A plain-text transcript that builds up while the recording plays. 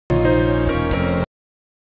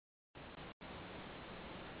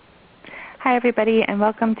Hi everybody, and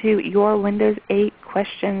welcome to Your Windows 8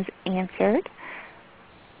 Questions Answered.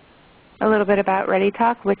 A little bit about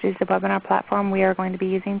ReadyTalk, which is the webinar platform we are going to be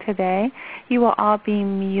using today. You will all be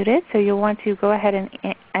muted, so you'll want to go ahead and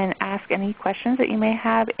ask any questions that you may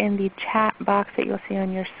have in the chat box that you'll see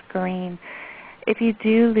on your screen. If you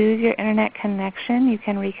do lose your internet connection, you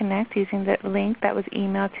can reconnect using the link that was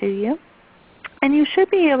emailed to you. And you should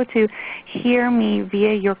be able to hear me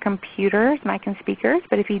via your computers, mic and speakers,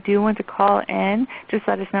 but if you do want to call in, just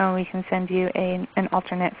let us know and we can send you an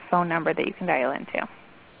alternate phone number that you can dial into.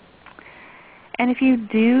 And if you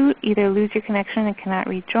do either lose your connection and cannot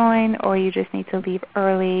rejoin, or you just need to leave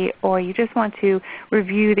early, or you just want to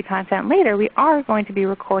review the content later, we are going to be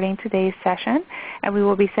recording today's session, and we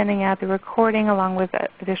will be sending out the recording along with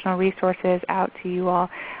additional resources out to you all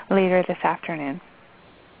later this afternoon.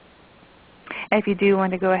 And if you do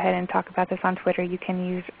want to go ahead and talk about this on Twitter, you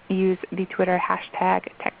can use the Twitter hashtag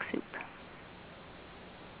TechSoup.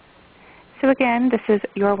 So again, this is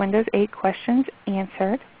Your Windows 8 Questions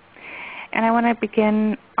Answered. And I want to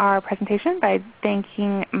begin our presentation by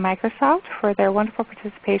thanking Microsoft for their wonderful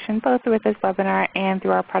participation both with this webinar and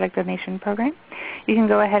through our product donation program. You can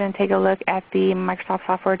go ahead and take a look at the Microsoft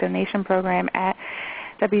Software Donation Program at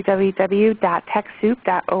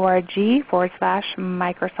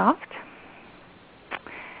www.techsoup.org/Microsoft.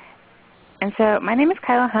 And so my name is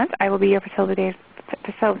Kyla Hunt. I will be your facilitator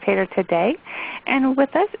today. And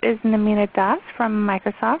with us is Namita Das from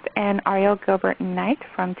Microsoft and Ariel Gilbert-Knight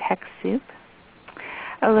from TechSoup.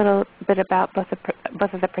 A little bit about both of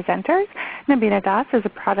the presenters. Namita Das is a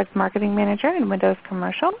product marketing manager in Windows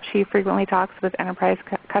Commercial. She frequently talks with enterprise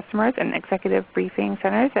customers and executive briefing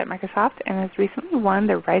centers at Microsoft and has recently won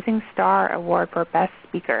the Rising Star Award for Best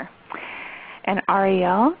Speaker. And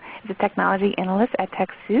Ariel is a technology analyst at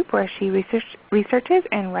TechSoup, where she researches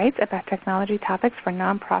and writes about technology topics for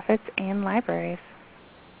nonprofits and libraries.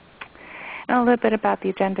 And a little bit about the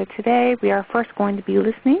agenda today. We are first going to be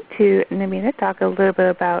listening to Namita talk a little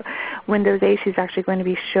bit about Windows 8. She's actually going to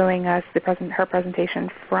be showing us her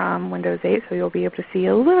presentation from Windows 8, so you'll be able to see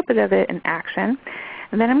a little bit of it in action.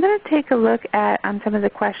 And then I'm going to take a look at some of the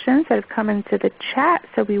questions that have come into the chat,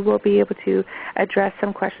 so we will be able to address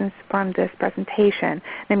some questions from this presentation.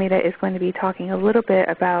 Namita is going to be talking a little bit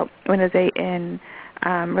about Windows 8 in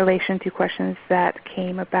relation to questions that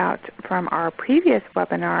came about from our previous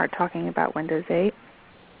webinar talking about Windows 8.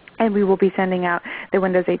 And we will be sending out the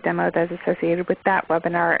Windows 8 demo that is associated with that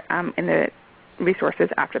webinar in the resources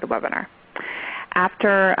after the webinar.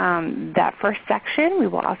 After that first section, we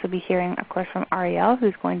will also be hearing, of course, from Ariel,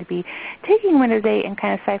 who's going to be taking Windows 8 and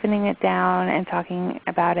kind of siphoning it down and talking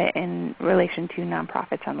about it in relation to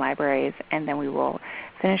nonprofits and libraries. And then we will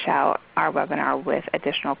finish out our webinar with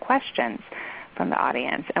additional questions from the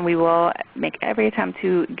audience. And we will make every attempt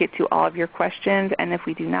to get to all of your questions. And if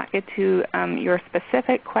we do not get to your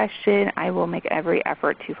specific question, I will make every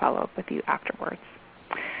effort to follow up with you afterwards.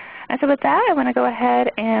 And so with that, I want to go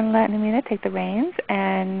ahead and let Namita take the reins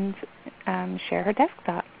and share her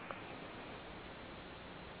desktop.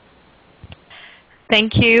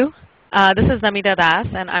 Thank you. This is Namita Das,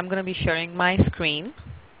 and I'm going to be sharing my screen.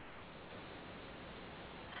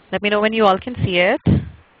 Let me know when you all can see it,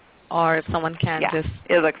 or if someone can just.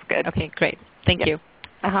 It looks good. Okay, great. Thank you.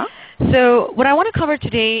 So what I want to cover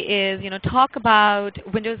today is, talk about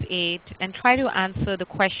Windows 8 and try to answer the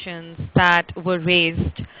questions that were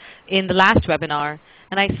raised in the last webinar.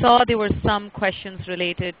 And I saw there were some questions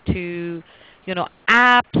related to,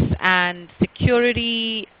 apps and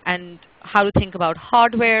security and how to think about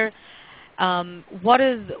hardware.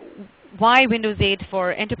 Why Windows 8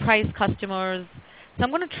 for enterprise customers? So I'm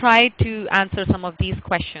going to try to answer some of these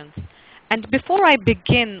questions. And before I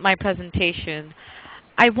begin my presentation,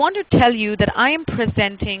 I want to tell you that I am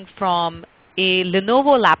presenting from a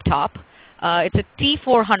Lenovo laptop. It's a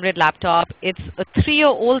T400 laptop. It's a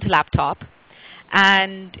 3-year-old laptop,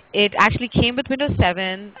 and it actually came with Windows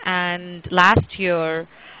 7, and last year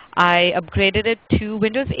I upgraded it to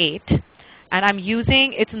Windows 8, and I'm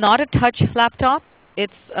using, it's not a touch laptop,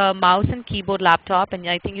 it's a mouse and keyboard laptop, and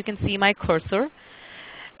I think you can see my cursor.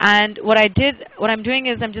 And what I'm doing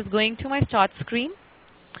is I'm just going to my start screen.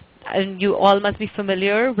 And you all must be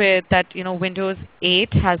familiar with that, Windows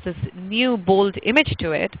 8 has this new bold image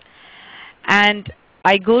to it. And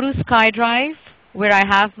I go to SkyDrive, where I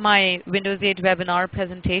have my Windows 8 webinar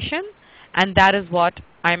presentation, and that is what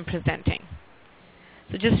I'm presenting.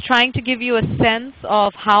 So just trying to give you a sense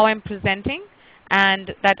of how I'm presenting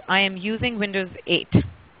and that I am using Windows 8.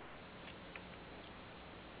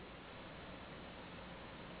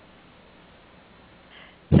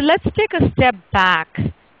 So let's take a step back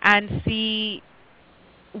and see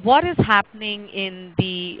what is happening in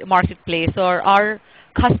the marketplace, or our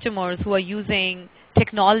customers who are using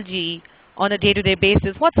technology on a day-to-day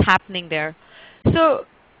basis, what's happening there. So,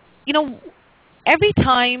 you know, every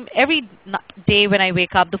time, every day when I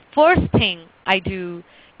wake up, the first thing I do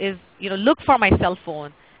is, look for my cell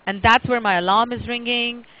phone. And that's where my alarm is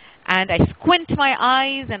ringing. And I squint my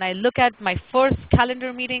eyes and I look at my first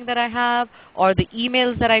calendar meeting that I have or the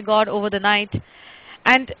emails that I got over the night.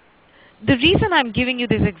 And the reason I'm giving you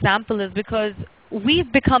this example is because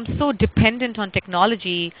we've become so dependent on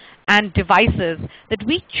technology and devices that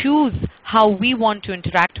we choose how we want to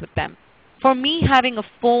interact with them. For me, having a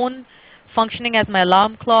phone functioning as my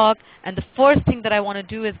alarm clock and the first thing that I want to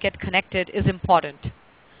do is get connected is important.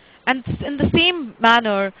 And in the same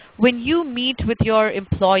manner, when you meet with your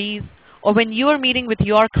employees or when you are meeting with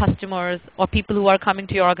your customers or people who are coming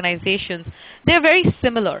to your organizations, they're very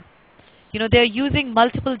similar. They're using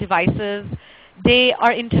multiple devices. They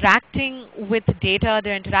are interacting with data.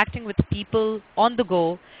 They're interacting with people on the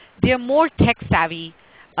go. They're more tech savvy.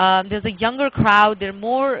 There's a younger crowd. They're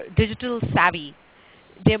more digital savvy.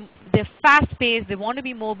 They're fast-paced. They want to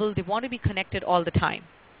be mobile. They want to be connected all the time.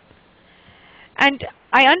 And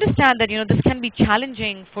I understand that this can be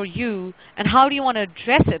challenging for you. And how do you want to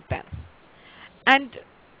address it then? And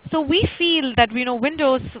so we feel that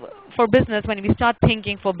Windows for business, when we start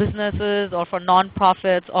thinking for businesses or for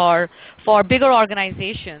nonprofits or for bigger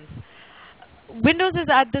organizations, Windows is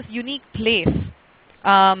at this unique place.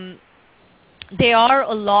 There are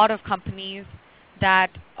a lot of companies that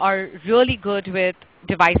are really good with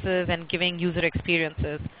devices and giving user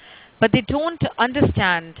experiences, but they don't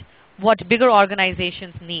understand what bigger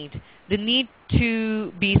organizations need. They need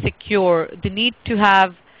to be secure. They need to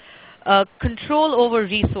have control over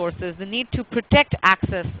resources. They need to protect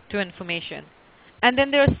access to information. And then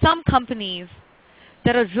there are some companies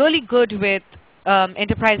that are really good with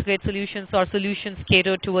enterprise-grade solutions or solutions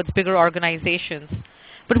catered towards bigger organizations.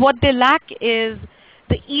 But what they lack is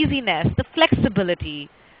the easiness, the flexibility,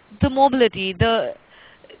 the mobility, the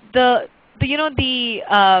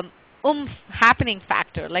happening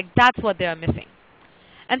factor. Like that's what they are missing.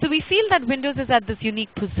 And so we feel that Windows is at this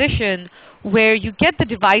unique position where you get the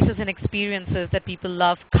devices and experiences that people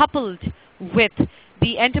love coupled with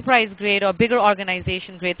the enterprise-grade or bigger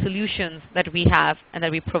organization-grade solutions that we have and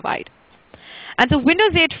that we provide. And so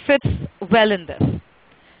Windows 8 fits well in this.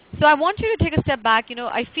 So I want you to take a step back.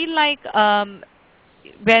 I feel like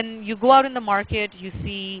when you go out in the market, you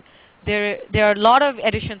see there are a lot of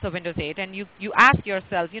editions of Windows 8, and you ask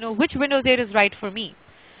yourself, which Windows 8 is right for me?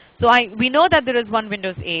 So we know that there is one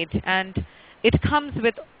Windows 8, and it comes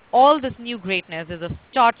with all this new greatness. There's a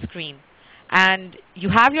start screen, and you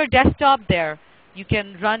have your desktop there. You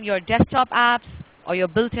can run your desktop apps or your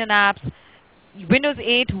built-in apps. Windows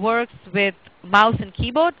 8 works with mouse and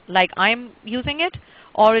keyboard, like I'm using it,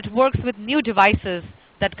 or it works with new devices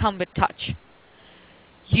that come with touch.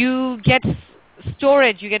 You get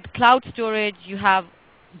storage. You get cloud storage. You have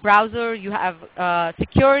browser, you have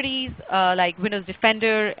securities like Windows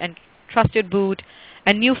Defender and Trusted Boot,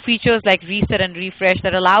 and new features like Reset and Refresh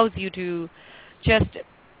that allows you to just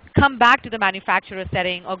come back to the manufacturer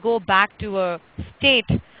setting or go back to a state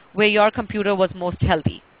where your computer was most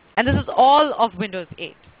healthy. And this is all of Windows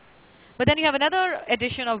 8. But then you have another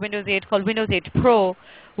edition of Windows 8 called Windows 8 Pro,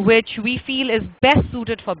 which we feel is best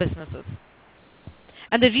suited for businesses.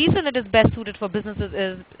 And the reason it is best suited for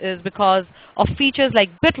businesses is because of features like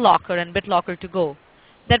BitLocker and BitLocker to Go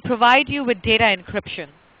that provide you with data encryption.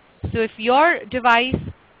 So if your device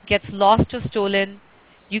gets lost or stolen,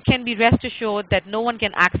 you can be rest assured that no one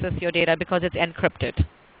can access your data because it's encrypted.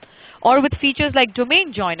 Or with features like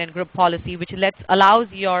domain join and group policy, which allows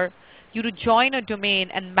you to join a domain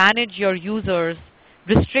and manage your users,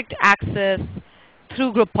 restrict access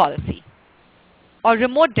through group policy. Or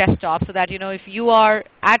remote desktop, so that if you are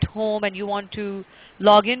at home and you want to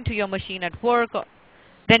log into your machine at work,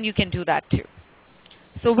 then you can do that too.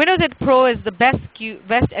 So Windows 8 Pro is the best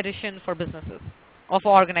edition for businesses or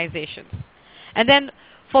for organizations. And then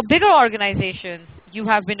for bigger organizations, you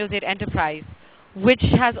have Windows 8 Enterprise, which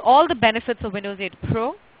has all the benefits of Windows 8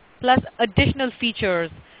 Pro, plus additional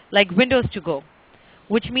features like Windows to Go,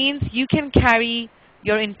 which means you can carry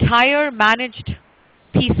your entire managed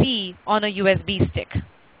PC on a USB stick,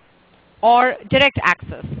 or direct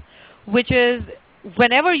access, which is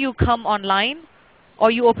whenever you come online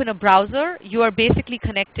or you open a browser, you are basically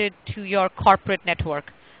connected to your corporate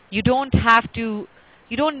network. You don't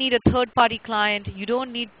need a third-party client. You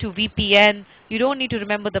don't need to VPN. You don't need to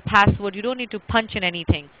remember the password. You don't need to punch in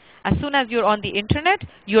anything. As soon as you're on the internet,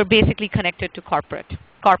 you're basically connected to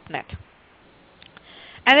CorpNet.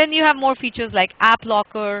 And then you have more features like App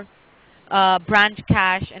Locker, branch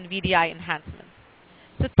cache, and VDI enhancements.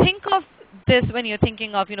 So think of this when you're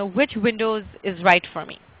thinking of, which Windows is right for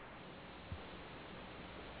me.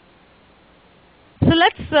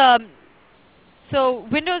 So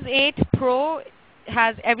Windows 8 Pro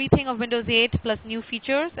has everything of Windows 8 plus new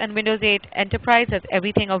features, and Windows 8 Enterprise has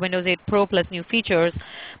everything of Windows 8 Pro plus new features.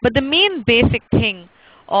 But the main basic thing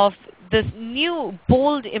of this new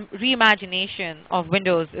bold reimagination of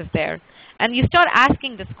Windows is there. And you start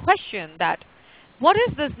asking this question that, what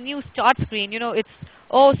is this new start screen?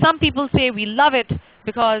 Some people say we love it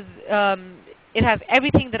because it has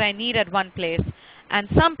everything that I need at one place. And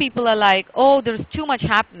some people are like, oh, there's too much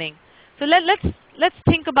happening. So let's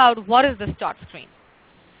think about what is the start screen.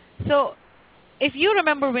 So if you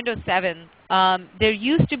remember Windows 7, there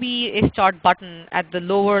used to be a start button at the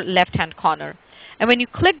lower left-hand corner. And when you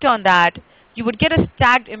clicked on that, you would get a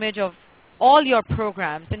stacked image of all your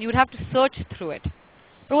programs, and you would have to search through it.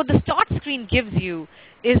 But what the start screen gives you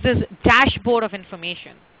is this dashboard of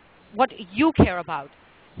information, what you care about.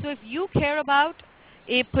 So if you care about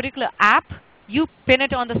a particular app, you pin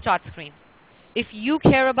it on the start screen. If you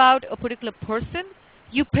care about a particular person,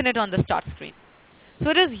 you pin it on the start screen.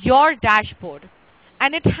 So it is your dashboard.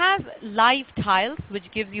 And it has live tiles, which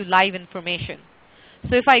gives you live information.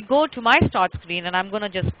 So if I go to my start screen, and I'm going to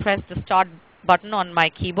just press the start button on my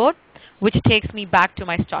keyboard, which takes me back to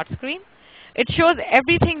my start screen, it shows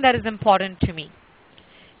everything that is important to me.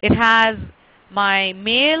 It has my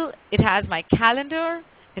mail, it has my calendar,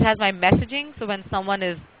 it has my messaging, so when someone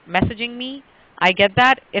is messaging me, I get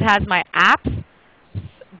that. It has my apps.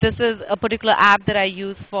 This is a particular app that I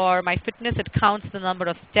use for my fitness. It counts the number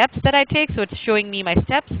of steps that I take, so it's showing me my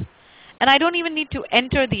steps. And I don't even need to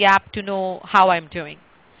enter the app to know how I'm doing.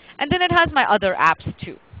 And then it has my other apps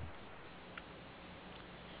too.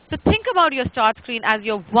 So think about your start screen as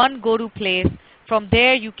your one go-to place. From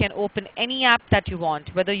there, you can open any app that you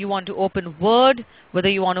want, whether you want to open Word, whether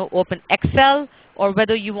you want to open Excel, or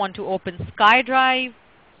whether you want to open SkyDrive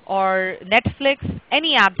or Netflix,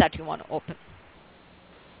 any app that you want to open.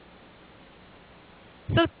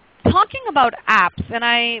 So talking about apps,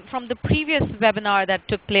 and from the previous webinar that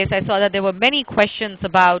took place, I saw that there were many questions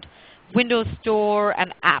about Windows Store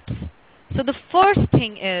and apps. So the first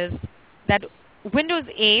thing is that Windows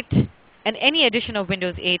 8 and any edition of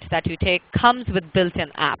Windows 8 that you take comes with built-in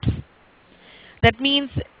apps. That means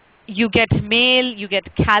you get mail, you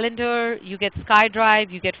get calendar, you get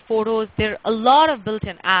SkyDrive, you get photos. There are a lot of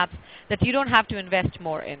built-in apps that you don't have to invest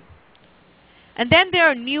more in. And then there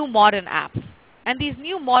are new modern apps. And these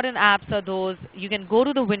new modern apps are those you can go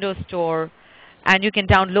to the Windows Store and you can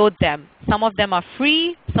download them. Some of them are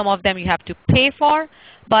free, some of them you have to pay for,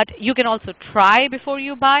 but you can also try before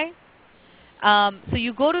you buy. So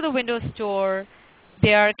you go to the Windows Store.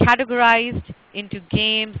 They are categorized into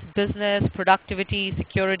games, business, productivity,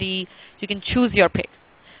 security. You can choose your pick.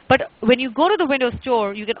 But when you go to the Windows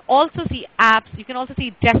Store, you can also see apps. You can also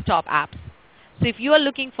see desktop apps. So if you are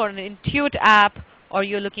looking for an Intuit app, or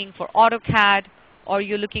you're looking for AutoCAD, or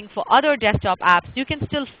you're looking for other desktop apps, you can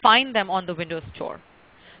still find them on the Windows Store.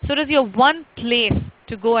 So it is your one place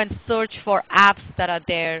to go and search for apps that are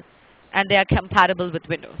there, and they are compatible with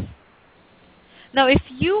Windows. Now, if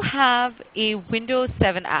you have a Windows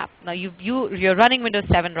 7 app, now you're running Windows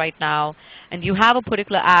 7 right now, and you have a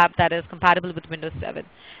particular app that is compatible with Windows 7,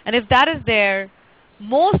 and if that is there,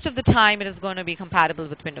 most of the time it is going to be compatible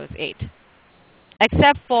with Windows 8,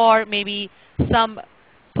 except for maybe some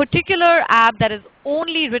particular app that is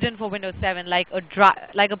only written for Windows 7, like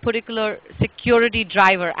a particular security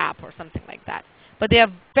driver app or something like that. But they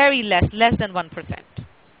are very less than 1%.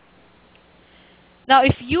 Now,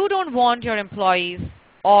 if you don't want your employees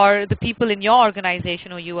or the people in your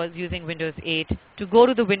organization who are using Windows 8 to go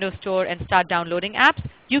to the Windows Store and start downloading apps,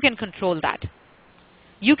 you can control that.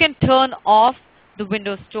 You can turn off the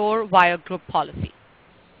Windows Store via group policy.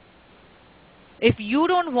 If you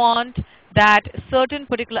don't want that certain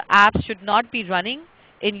particular apps should not be running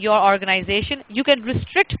in your organization, you can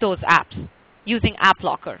restrict those apps using App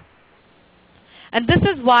Locker. And this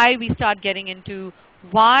is why we start getting into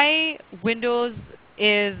why Windows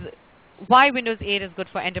 8 is good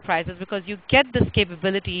for enterprises, because you get this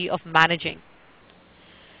capability of managing.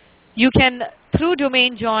 You can, through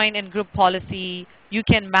domain join and group policy, you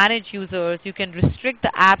can manage users, you can restrict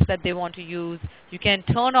the apps that they want to use, you can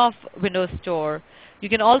turn off Windows Store. You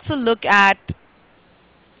can also look at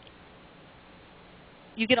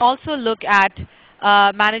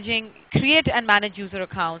create and manage user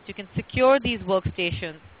accounts. You can secure these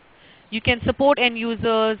workstations. You can support end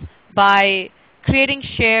users by creating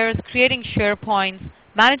shares, creating SharePoints,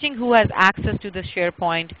 managing who has access to the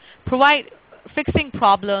SharePoint, fixing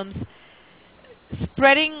problems,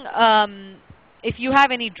 spreading, if you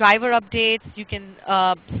have any driver updates, you can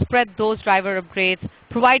spread those driver upgrades,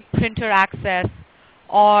 provide printer access,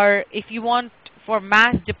 or if you want for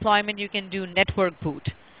mass deployment, you can do network boot.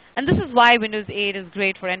 And this is why Windows 8 is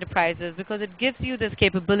great for enterprises, because it gives you this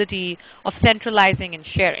capability of centralizing and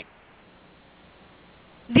sharing.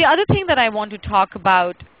 The other thing that I want to talk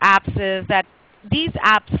about apps is that these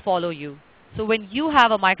apps follow you. So when you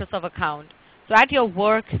have a Microsoft account, so at your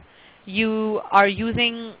work, you are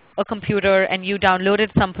using a computer and you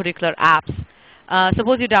downloaded some particular apps.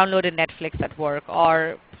 Suppose you downloaded Netflix at work,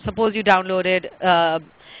 or suppose you downloaded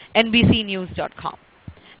NBCnews.com.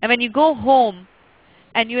 And when you go home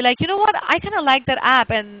and you're like, you know what, I kind of like that app,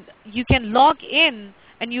 and you can log in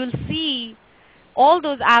and you'll see all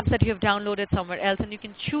those apps that you have downloaded somewhere else, and you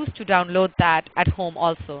can choose to download that at home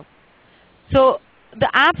also. So the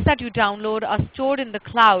apps that you download are stored in the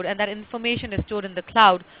cloud, and that information is stored in the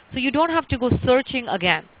cloud, so you don't have to go searching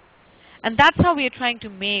again. And that's how we are trying to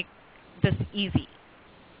make this easy.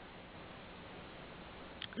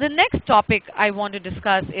 The next topic I want to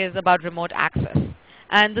discuss is about remote access.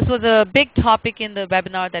 And this was a big topic in the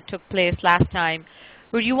webinar that took place last time,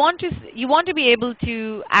 where you want to be able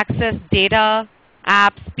to access data,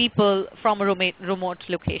 apps, people from a remote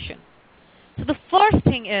location. So the first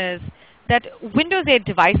thing is that Windows 8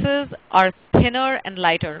 devices are thinner and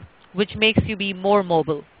lighter, which makes you be more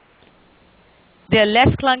mobile. They're less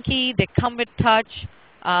clunky, they come with touch,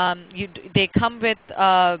 they come with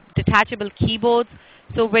detachable keyboards,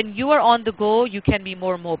 so when you are on the go, you can be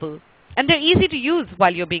more mobile. And they're easy to use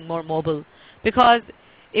while you're being more mobile, because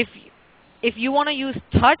if you want to use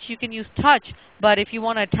touch, you can use touch, but if you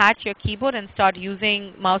want to attach your keyboard and start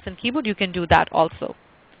using mouse and keyboard, you can do that also.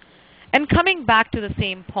 And coming back to the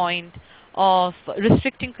same point of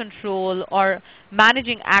restricting control or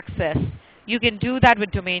managing access, you can do that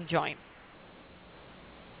with domain join.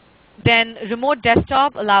 Then remote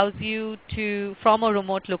desktop allows you to, from a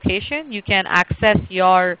remote location, you can access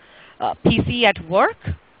your PC at work.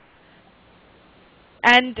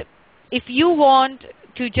 And if you want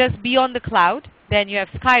to just be on the cloud, then you have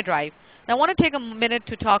SkyDrive. Now I want to take a minute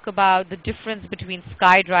to talk about the difference between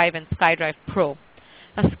SkyDrive and SkyDrive Pro.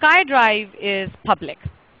 Now SkyDrive is public.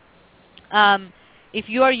 If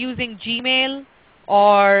you are using Gmail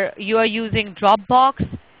or you are using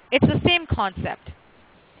Dropbox, it's the same concept.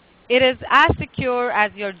 It is as secure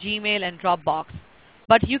as your Gmail and Dropbox,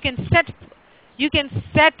 but you can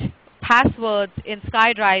set passwords in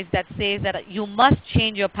SkyDrive that says that you must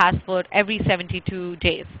change your password every 72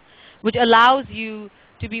 days, which allows you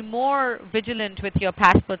to be more vigilant with your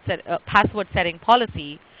password setting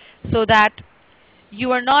policy, so that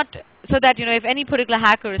you are not, so that if any particular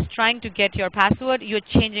hacker is trying to get your password, you're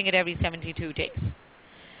changing it every 72 days.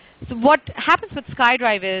 So what happens with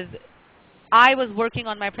SkyDrive is, I was working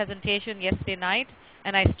on my presentation yesterday night,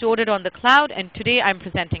 and I stored it on the cloud, and today I'm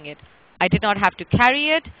presenting it. I did not have to carry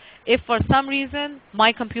it. If for some reason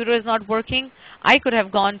my computer is not working, I could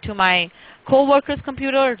have gone to my coworker's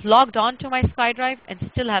computer, logged on to my SkyDrive, and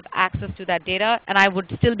still have access to that data, and I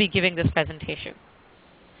would still be giving this presentation.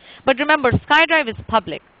 But remember, SkyDrive is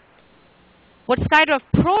public. What SkyDrive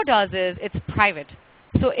Pro does is it's private.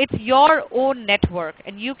 So it's your own network,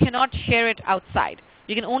 and you cannot share it outside.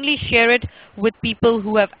 You can only share it with people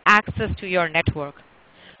who have access to your network.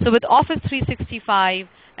 So with Office 365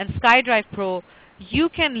 and SkyDrive Pro, you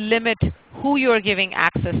can limit who you are giving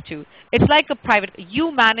access to. It's like a private,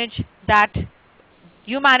 you manage that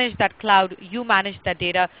cloud, you manage that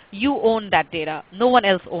data, you own that data. No one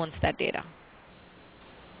else owns that data.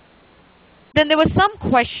 Then there were some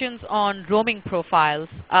questions on roaming profiles.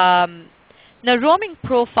 Now roaming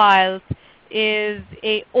profiles is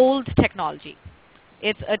an old technology.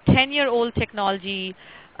 It's a 10-year-old technology.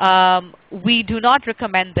 We do not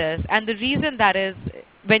recommend this. And the reason that is,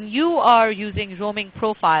 when you are using roaming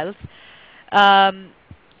profiles,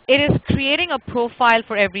 it is creating a profile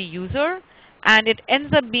for every user, and it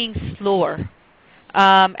ends up being slower.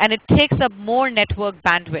 And it takes up more network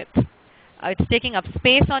bandwidth. It's taking up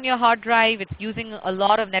space on your hard drive. It's using a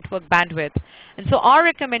lot of network bandwidth. And so our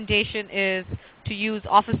recommendation is to use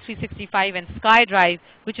Office 365 and SkyDrive,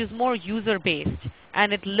 which is more user-based,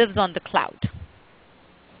 and it lives on the cloud.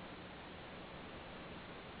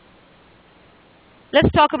 Let's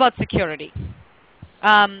talk about security.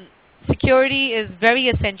 Security is very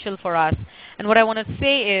essential for us. And what I want to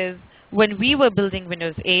say is, when we were building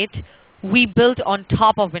Windows 8, we built on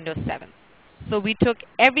top of Windows 7. So we took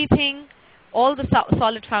everything, all the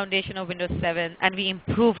solid foundation of Windows 7, and we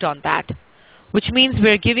improved on that. which means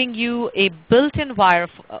we're giving you a built-in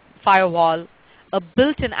firewall, a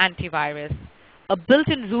built-in antivirus, a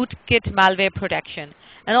built-in rootkit malware protection,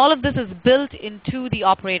 and all of this is built into the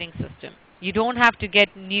operating system. You don't have to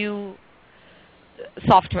get new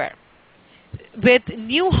software. With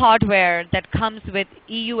new hardware that comes with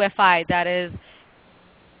EUFI, that is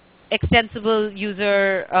extensible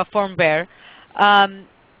user firmware,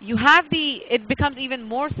 it becomes even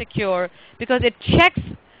more secure because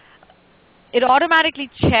it automatically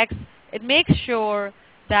checks, it makes sure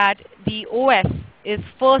that the OS is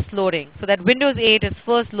first loading, so that Windows 8 is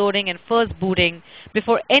first loading and first booting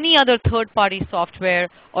before any other third-party software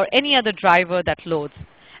or any other driver that loads.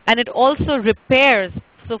 And it also repairs.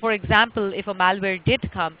 So for example, if a malware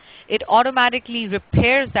did come, it automatically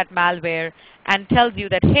repairs that malware and tells you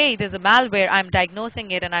that, hey, there's a malware, I'm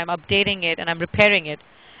diagnosing it and I'm updating it and I'm repairing it.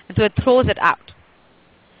 And so it throws it out.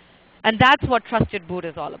 And that's what Trusted Boot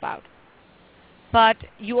is all about. But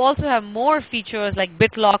you also have more features like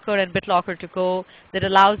BitLocker and BitLocker to Go that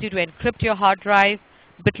allows you to encrypt your hard drive.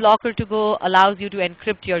 BitLocker to Go allows you to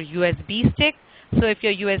encrypt your USB stick. So if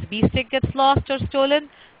your USB stick gets lost or stolen,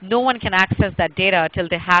 no one can access that data until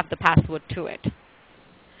they have the password to it.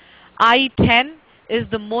 IE10 is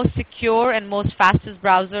the most secure and most fastest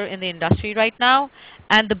browser in the industry right now.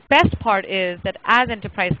 And the best part is that as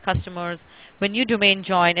enterprise customers, when you domain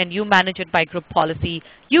join and you manage it by group policy,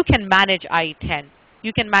 you can manage IE10.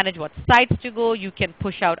 You can manage what sites to go. You can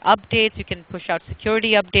push out updates. You can push out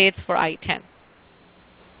security updates for IE10.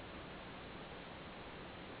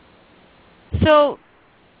 So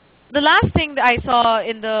the last thing that I saw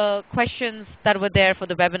in the questions that were there for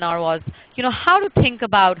the webinar was, how to think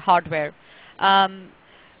about hardware.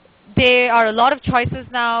 There are a lot of choices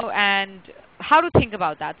now, and how to think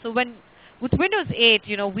about that. So with Windows 8,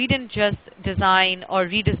 we didn't just design or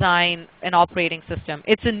redesign an operating system.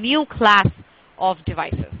 It's a new class of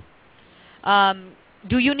devices.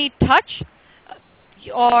 Do you need touch?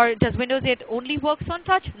 Or does Windows 8 only works on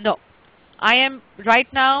touch? No. I am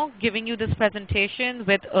right now giving you this presentation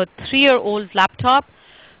with a 3-year-old laptop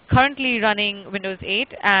currently running Windows 8,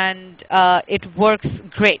 and it works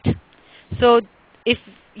great. So if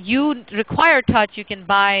you require touch, you can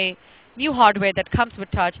buy new hardware that comes with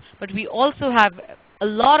touch, but we also have a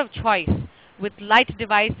lot of choice with light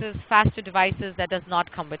devices, faster devices that does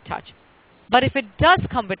not come with touch. But if it does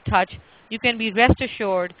come with touch, you can be rest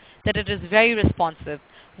assured that it is very responsive.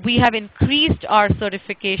 We have increased our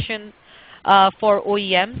certification for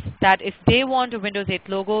OEMs that if they want a Windows 8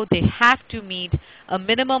 logo, they have to meet a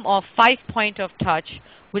minimum of 5 points of touch,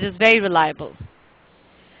 which is very reliable.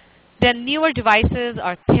 Then newer devices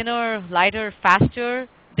are thinner, lighter, faster.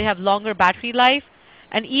 They have longer battery life,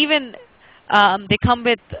 and even they come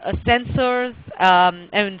with sensors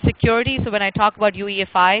and security. So when I talk about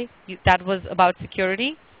UEFI, that was about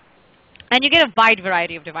security. And you get a wide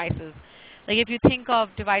variety of devices. Like if you think of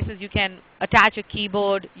devices, you can attach a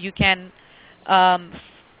keyboard, you can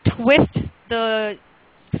twist the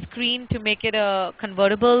screen to make it a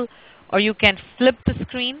convertible, or you can flip the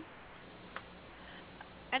screen.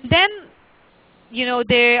 And then,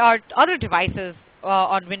 there are other devices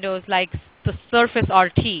on Windows like the Surface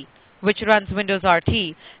RT, which runs Windows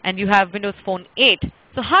RT, and you have Windows Phone 8.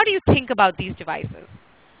 So how do you think about these devices?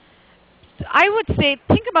 I would say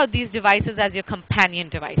think about these devices as your companion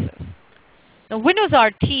devices. Now, Windows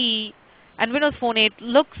RT and Windows Phone 8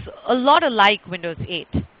 looks a lot alike Windows 8,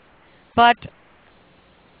 but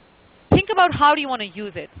think about how do you want to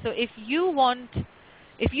use it. So if you want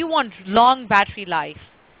long battery life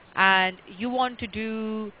and you want to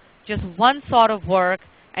do just one sort of work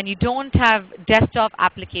and you don't have desktop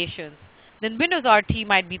applications, then Windows RT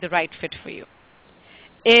might be the right fit for you.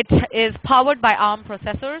 It is powered by ARM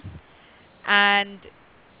processors, and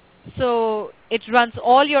so it runs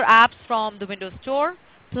all your apps from the Windows Store,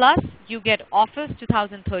 plus you get Office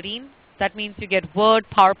 2013. That means you get Word,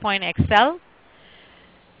 PowerPoint, Excel.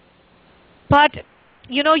 But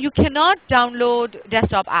you cannot download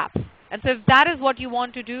desktop apps. And so if that is what you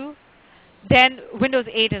want to do, then Windows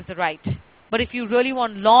 8 is the right. But if you really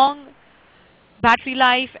want long battery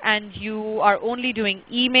life and you are only doing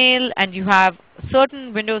email and you have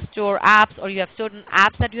certain Windows Store apps, or you have certain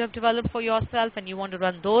apps that you have developed for yourself and you want to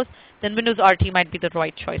run those, then Windows RT might be the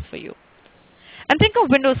right choice for you. And think of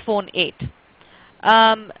Windows Phone 8.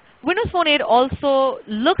 Windows Phone 8 also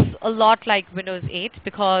looks a lot like Windows 8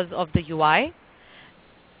 because of the UI.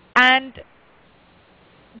 And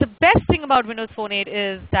the best thing about Windows Phone 8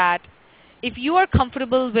 is that if you are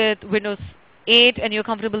comfortable with Windows 8 and you're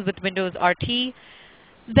comfortable with Windows RT,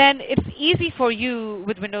 then it's easy for you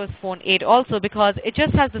with Windows Phone 8 also because it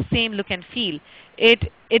just has the same look and feel.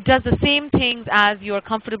 It does the same things as you're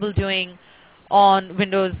comfortable doing on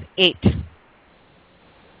Windows 8.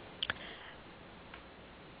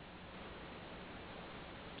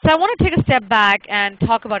 So I want to take a step back and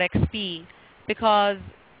talk about XP because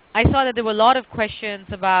I saw that there were a lot of questions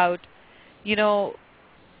about, you know,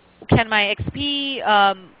 can my XP,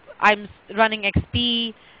 I'm running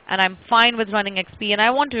XP and I'm fine with running XP. And I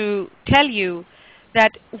want to tell you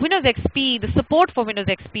that Windows XP, the support for Windows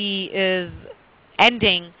XP is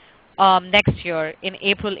ending next year in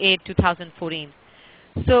April 8, 2014.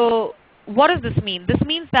 So what does this mean? This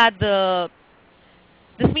means that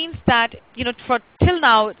you know, for till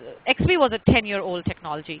now, XP was a 10-year-old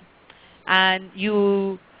technology, and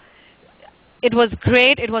it was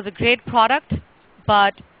great. It was a great product,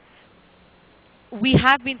 but we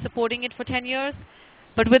have been supporting it for 10 years.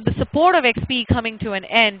 But with the support of XP coming to an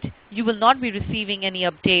end, you will not be receiving any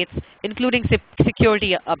updates, including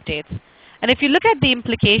security updates. And if you look at the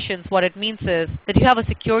implications, what it means is that you have a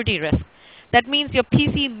security risk. That means your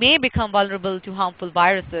PC may become vulnerable to harmful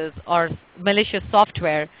viruses or malicious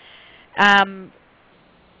software. And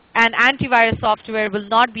antivirus software will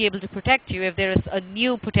not be able to protect you if there is a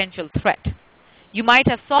new potential threat. You might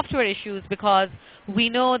have software issues because we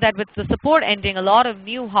know that with the support ending, a lot of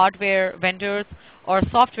new hardware vendors or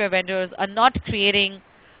software vendors are not creating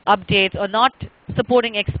updates or not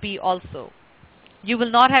supporting XP also. You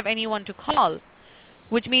will not have anyone to call,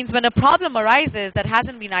 which means when a problem arises that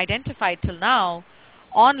hasn't been identified till now,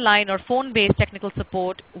 online or phone-based technical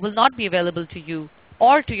support will not be available to you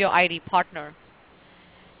or to your ID partner.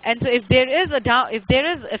 And so if there is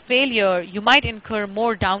a failure, you might incur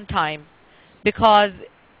more downtime because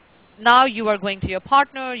now you are going to your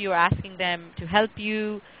partner, you're asking them to help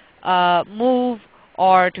you move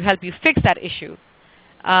or to help you fix that issue.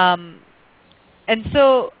 And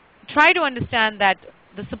so try to understand that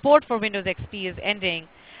the support for Windows XP is ending,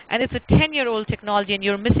 and it's a 10-year-old technology, and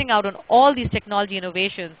you're missing out on all these technology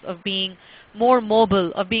innovations of being more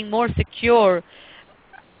mobile, of being more secure.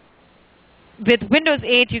 With Windows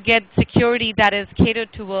 8, you get security that is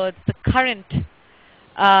catered towards the current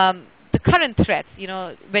threats. You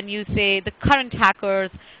know, when you say the current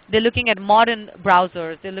hackers, they're looking at modern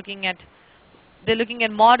browsers. They're looking at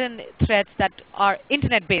modern threats that are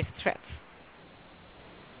internet-based threats.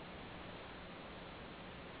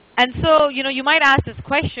 And so, you know, you might ask this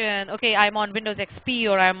question, okay, I'm on Windows XP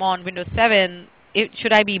or I'm on Windows 7.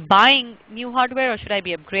 Should I be buying new hardware or should I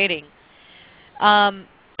be upgrading?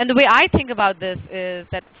 And the way I think about this is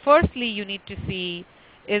that firstly you need to see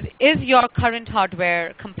is your current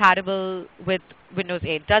hardware compatible with Windows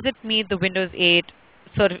 8? Does it meet the Windows 8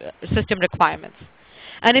 sort of system requirements?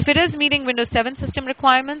 And if it is meeting Windows 7 system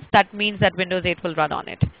requirements, that means that Windows 8 will run on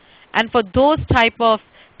it. And for those type of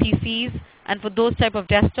PCs and for those type of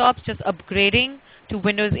desktops, just upgrading to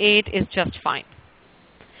Windows 8 is just fine.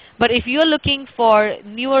 But if you're looking for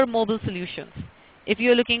newer mobile solutions, if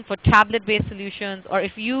you're looking for tablet-based solutions, or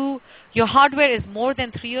if your hardware is more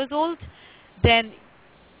than 3 years old, then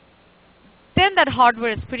that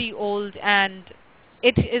hardware is pretty old and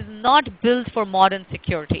it is not built for modern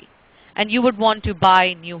security, and you would want to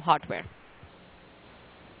buy new hardware.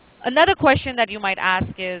 Another question that you might ask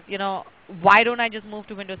is, you know, why don't I just move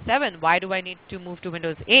to Windows 7? Why do I need to move to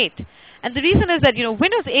Windows 8? And the reason is that, you know,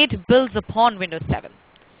 Windows 8 builds upon Windows 7.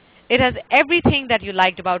 It has everything that you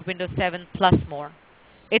liked about Windows 7 plus more.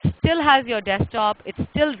 It still has your desktop. It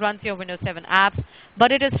still runs your Windows 7 apps,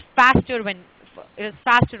 but it is faster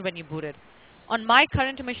when you boot it. On my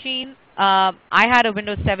current machine, I had a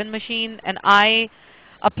Windows 7 machine, and I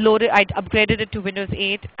upgraded it to Windows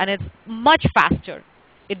 8, and it's much faster.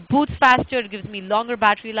 It boots faster. It gives me longer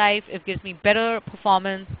battery life. It gives me better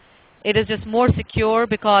performance. It is just more secure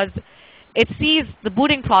because it sees the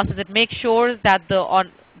booting process. It makes sure that the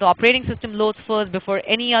operating system loads first before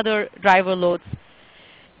any other driver loads.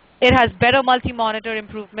 It has better multi-monitor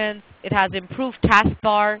improvements. It has improved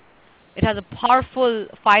taskbar. It has a powerful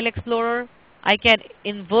file explorer. I can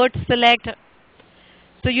invert select.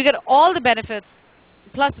 So you get all the benefits,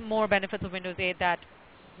 plus more benefits of Windows 8 that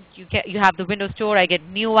you have the Windows Store. I get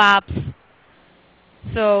new apps.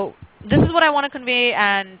 So this is what I want to convey,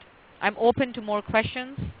 and I'm open to more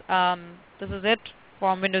questions. This is it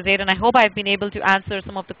from Windows 8, and I hope I've been able to answer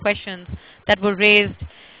some of the questions that were raised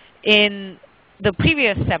in the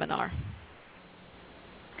previous seminar.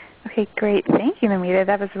 Okay, great. Thank you, Namita.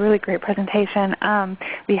 That was a really great presentation.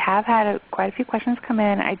 We have had quite a few questions come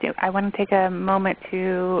in. I want to take a moment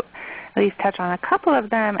to at least touch on a couple of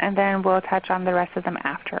them, and then we'll touch on the rest of them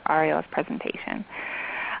after Ariel's presentation.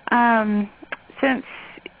 Since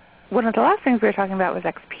one of the last things we were talking about was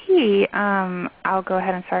XP. I'll go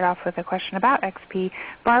ahead and start off with a question about XP.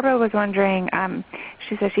 Barbara was wondering,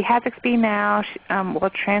 she says she has XP now. Will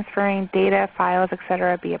transferring data, files,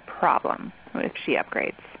 etc. be a problem if she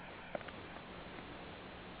upgrades?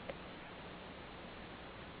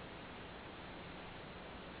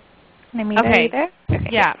 Namita, Okay. are you there? Okay.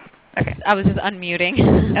 Yeah. Okay. I was just unmuting.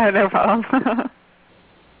 Oh, no problem.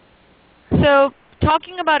 So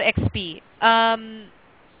talking about XP,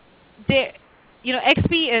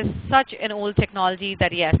 XP is such an old technology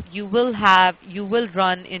that yes, you will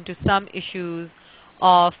run into some issues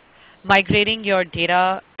of migrating your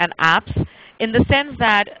data and apps, in the sense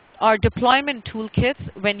that our deployment toolkits,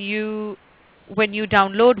 when you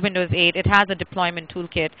download Windows 8, it has a deployment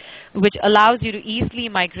toolkit which allows you to easily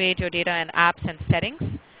migrate your data and apps and settings,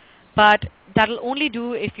 but that will only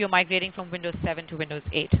do if you're migrating from Windows 7 to Windows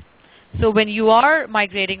 8. So when you are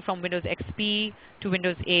migrating from Windows XP to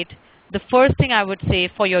Windows 8, the first thing I would say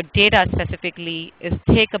for your data specifically is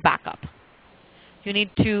take a backup. You need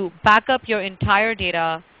to back up your entire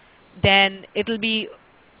data, then it'll be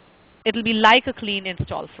like a clean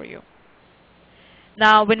install for you.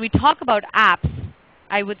 Now, when we talk about apps,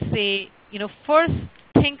 I would say, first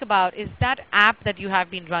think about, is that app that you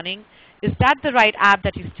have been running, is that the right app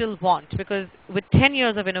that you still want? Because with 10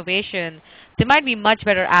 years of innovation, there might be much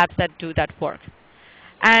better apps that do that work.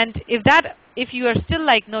 And if you are still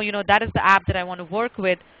like, no, that is the app that I want to work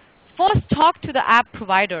with, first talk to the app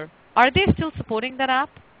provider. Are they still supporting that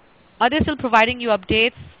app? Are they still providing you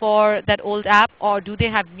updates for that old app, or do they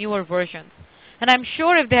have newer versions? And I'm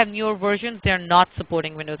sure if they have newer versions, they're not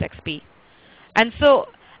supporting Windows XP. And so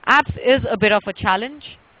apps is a bit of a challenge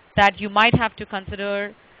that you might have to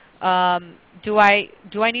consider. Do I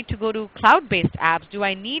need to go to cloud-based apps? Do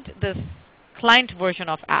I need this client version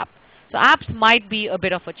of app? So apps might be a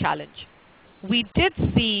bit of a challenge. We did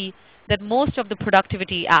see that most of the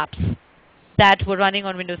productivity apps that were running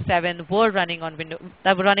on Windows 7 were running on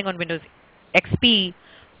Windows XP,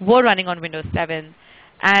 were running on Windows 7,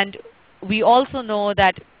 and we also know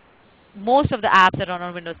that most of the apps that run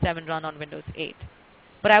on Windows 7 run on Windows 8.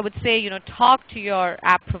 But I would say, talk to your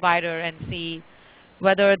app provider and see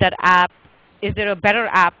whether that app, is there a better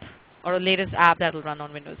app or a latest app that will run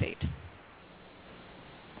on Windows 8.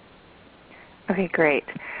 Okay, great.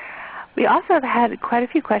 We also have had quite a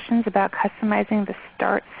few questions about customizing the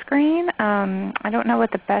start screen. I don't know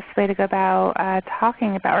what the best way to go about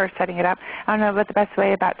talking about or setting it up. I don't know what the best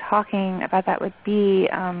way about talking about that would be,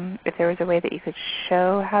 if there was a way that you could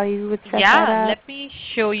show how you would set that up. Yeah, let me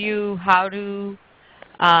show you how to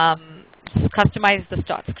customize the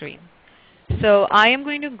start screen. So I am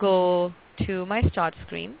going to go to my start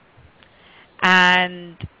screen,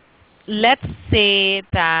 and let's say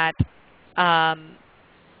that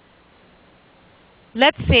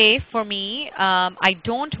let's say for me, I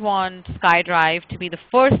don't want SkyDrive to be the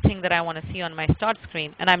first thing that I want to see on my start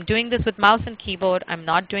screen. And I'm doing this with mouse and keyboard. I'm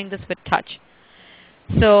not doing this with touch.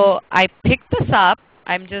 So I pick this up.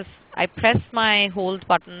 I press my hold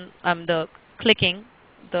button,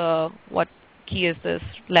 what key is this?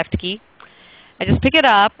 Left key. I just pick it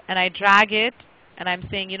up and I drag it. And I'm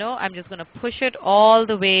saying, I'm just going to push it all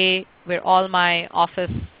the way where all my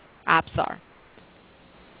Office apps are.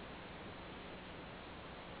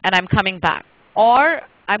 And I'm coming back. Or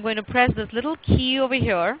I'm going to press this little key over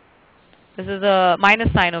here. This is a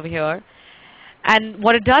minus sign over here. And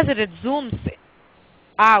what it does is it zooms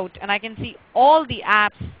out, and I can see all the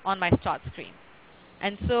apps on my start screen.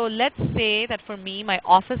 And so let's say that for me, my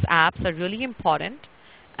Office apps are really important.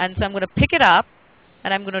 And so I'm going to pick it up,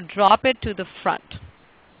 and I'm going to drop it to the front.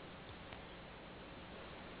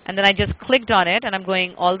 And then I just clicked on it, and I'm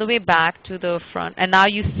going all the way back to the front. And now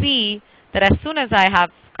you see that as soon as I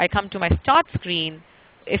come to my start screen,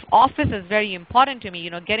 if Office is very important to me,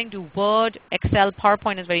 getting to Word, Excel,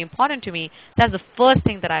 PowerPoint is very important to me, that's the first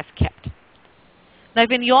thing that I've kept. Now, if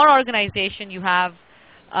in your organization you have,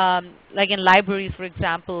 like in libraries, for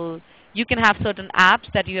example, you can have certain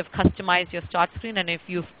apps that you have customized your start screen, and if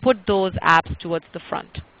you've put those apps towards the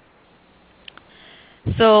front.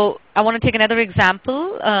 So I want to take another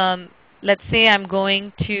example. Let's say I'm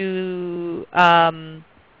going to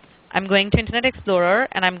Internet Explorer,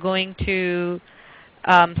 and I'm going to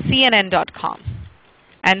CNN.com.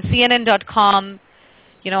 And CNN.com,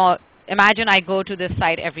 imagine I go to this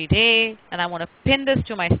site every day, and I want to pin this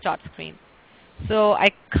to my start screen. So I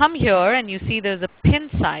come here, and you see there's a pin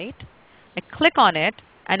site. I click on it,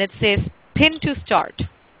 and it says Pin to Start.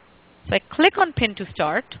 So I click on Pin to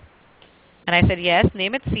Start, and I said, yes,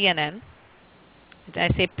 name it CNN. And I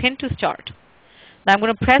say Pin to Start. Now I'm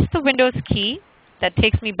going to press the Windows key. That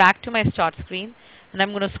takes me back to my start screen. and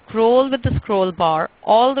I'm going to scroll with the scroll bar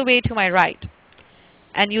all the way to my right.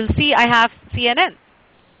 And you'll see I have CNN.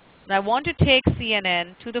 And I want to take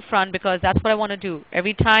CNN to the front because that's what I want to do.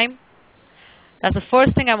 Every time, that's the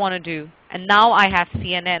first thing I want to do. And now I have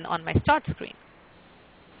CNN on my start screen.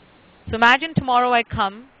 So imagine tomorrow I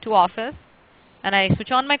come to office and I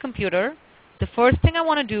switch on my computer. The first thing I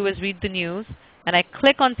want to do is read the news, and I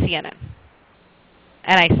click on CNN.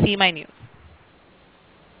 And I see my news.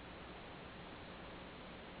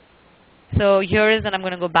 So here is, and I'm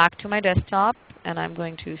going to go back to my desktop, and I'm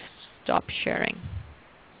going to stop sharing.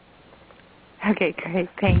 Okay, great.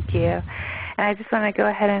 Thank you. And I just want to go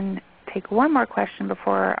ahead and take one more question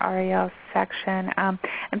before Ariel's section. And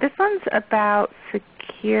this one's about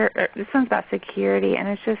security, and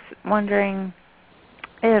it's just wondering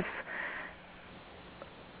if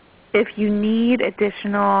you need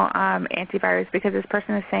additional antivirus, because this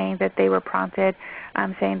person is saying that they were prompted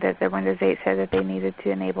saying that their Windows 8 said that they needed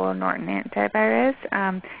to enable a Norton antivirus.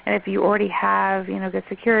 And if you already have good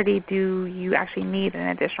security, do you actually need an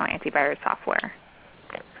additional antivirus software?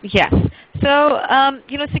 Yes. So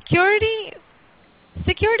security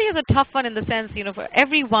is a tough one in the sense, for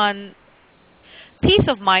everyone, peace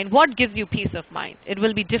of mind, what gives you peace of mind? It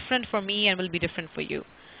will be different for me and will be different for you.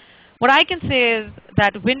 What I can say is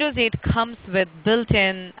that Windows 8 comes with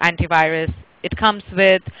built-in antivirus. It comes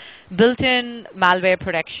with built-in malware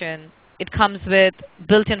protection. It comes with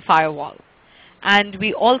built-in firewall. And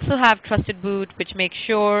we also have Trusted Boot, which makes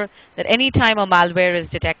sure that any time a malware is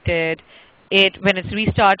detected, when it's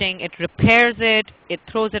restarting, it repairs it, it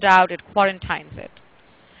throws it out, it quarantines it.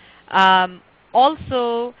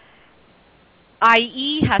 Also,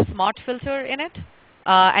 IE has Smart Filter in it.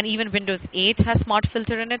 And even Windows 8 has Smart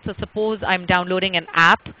Filter in it. So suppose I'm downloading an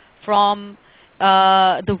app from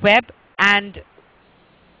the web, and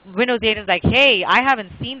Windows 8 is like, hey, I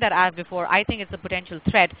haven't seen that app before. I think it's a potential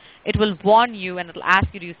threat. It will warn you, and it will ask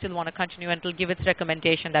you, do you still want to continue, and it will give its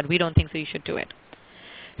recommendation that we don't think so, you should do it.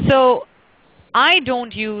 So I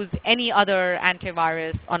don't use any other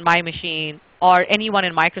antivirus on my machine, or anyone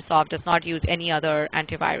in Microsoft does not use any other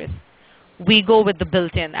antivirus. We go with the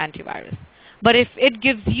built-in antivirus. But if it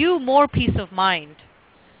gives you more peace of mind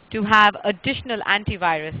to have additional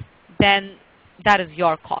antivirus, then that is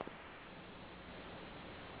your call.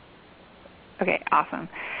 Okay, awesome.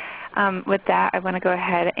 With that, I want to go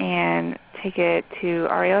ahead and take it to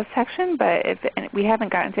Ariel's section, but if we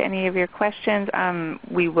haven't gotten to any of your questions,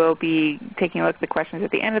 we will be taking a look at the questions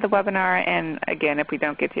at the end of the webinar, and again, if we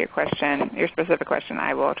don't get to your specific question,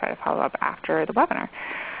 I will try to follow up after the webinar.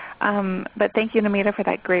 But thank you, Namita, for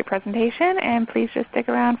that great presentation, and please just stick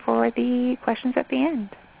around for the questions at the end.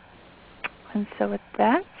 And so with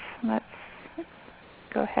that, let's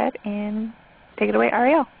go ahead and take it away,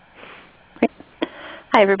 Ariel.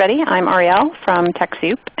 Hi everybody, I'm Ariel from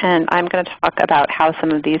TechSoup, and I'm going to talk about how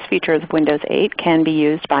some of these features of Windows 8 can be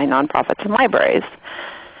used by nonprofits and libraries.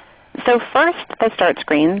 So first, the start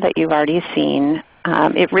screen that you've already seen.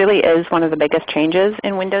 It really is one of the biggest changes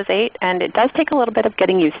in Windows 8, and it does take a little bit of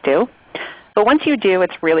getting used to. But once you do,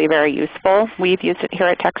 it's really very useful. We've used it here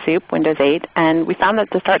at TechSoup, Windows 8, and we found that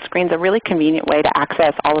the start screen is a really convenient way to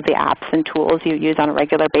access all of the apps and tools you use on a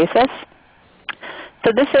regular basis.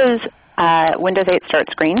 So this is Windows 8 start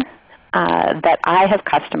screen that I have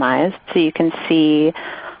customized. So you can see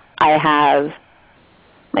I have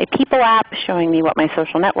my People app showing me what my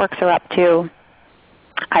social networks are up to.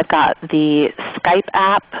 I've got the Skype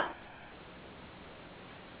app.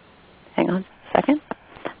 Hang on a second.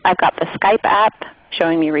 I've got the Skype app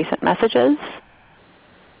showing me recent messages.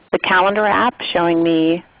 The Calendar app showing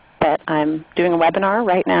me that I'm doing a webinar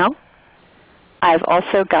right now. I've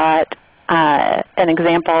also got an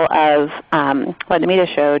example of what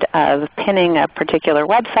Namita showed of pinning a particular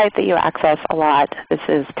website that you access a lot. This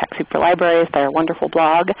is TechSoup for Libraries, their wonderful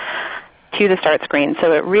blog, to the start screen.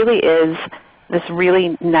 So it really is this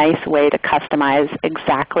really nice way to customize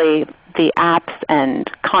exactly the apps and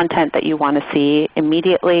content that you want to see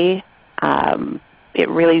immediately.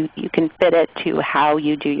 You can fit it to how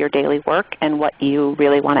you do your daily work and what you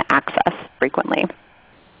really want to access frequently.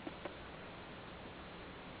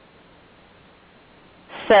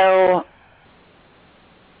 So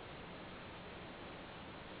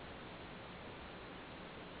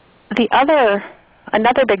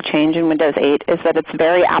another big change in Windows 8 is that it's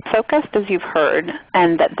very app-focused, as you've heard,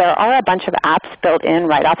 and that there are a bunch of apps built in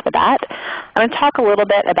right off the bat. I'm going to talk a little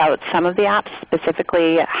bit about some of the apps,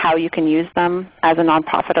 specifically how you can use them as a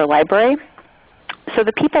nonprofit or library. So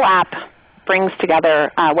the People app brings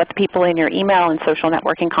together what the people in your email and social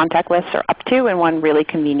networking contact lists are up to in one really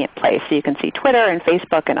convenient place. So you can see Twitter and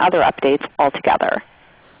Facebook and other updates all together.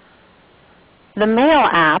 The Mail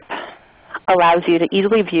app allows you to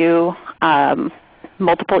easily view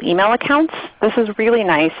multiple email accounts. This is really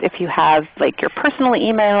nice if you have like your personal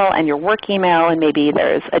email and your work email, and maybe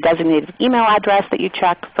there's a designated email address that you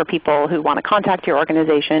check for people who want to contact your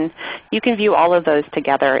organization. You can view all of those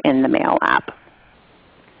together in the Mail app.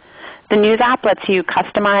 The News app lets you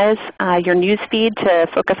customize your news feed to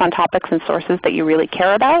focus on topics and sources that you really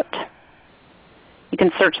care about. You can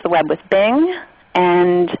search the web with Bing,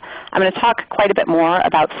 and I'm going to talk quite a bit more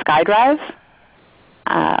about SkyDrive.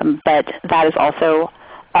 But that is also,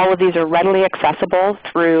 all of these are readily accessible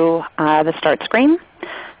through the Start screen.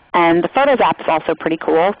 And the Photos app is also pretty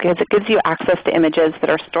cool because it gives you access to images that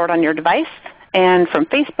are stored on your device and from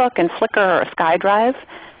Facebook and Flickr or SkyDrive.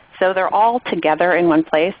 So they're all together in one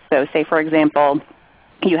place. So say for example,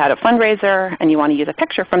 you had a fundraiser and you want to use a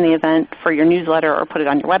picture from the event for your newsletter or put it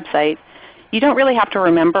on your website. You don't really have to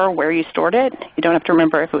remember where you stored it. You don't have to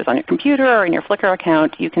remember if it was on your computer or in your Flickr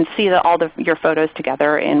account. You can see all of your photos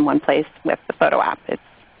together in one place with the Photo app. It's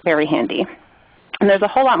very handy. And there's a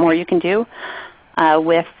whole lot more you can do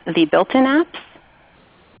with the built-in apps.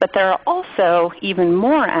 But there are also even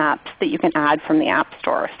more apps that you can add from the App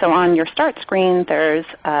Store. So on your Start screen, there's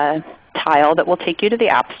a tile that will take you to the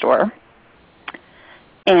App Store.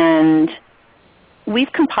 And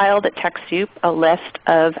we've compiled at TechSoup a list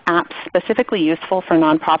of apps specifically useful for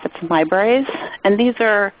nonprofits and libraries. And these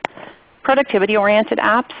are productivity-oriented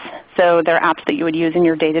apps. So they're apps that you would use in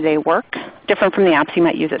your day-to-day work, different from the apps you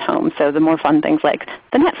might use at home. So the more fun things like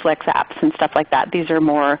the Netflix apps and stuff like that, these are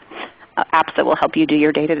more apps that will help you do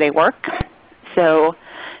your day-to-day work. So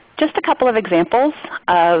just a couple of examples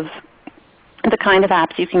of the kind of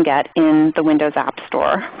apps you can get in the Windows App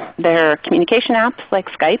Store. There are communication apps like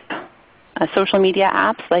Skype, social media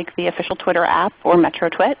apps like the official Twitter app or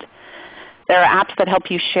MetroTwit. There are apps that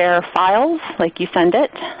help you share files like YouSendIt,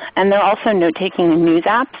 and there are also note-taking and news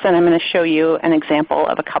apps, and I'm going to show you an example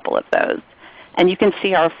of a couple of those. And you can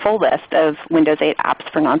see our full list of Windows 8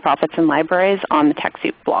 apps for nonprofits and libraries on the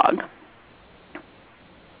TechSoup blog.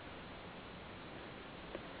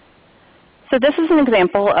 So this is an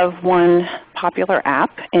example of one popular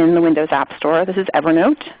app in the Windows App Store. This is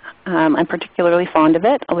Evernote. I'm particularly fond of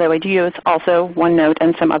it, although I do use also OneNote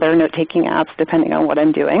and some other note-taking apps depending on what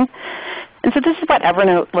I'm doing. And so this is what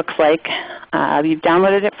Evernote looks like. You've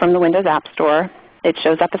downloaded it from the Windows App Store. It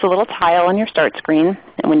shows up as a little tile on your Start screen.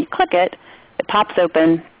 And when you click it, it pops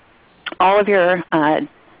open all of your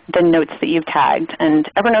the notes that you've tagged. And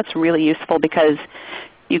Evernote's really useful because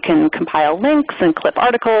you can compile links and clip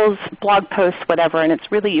articles, blog posts, whatever, and it's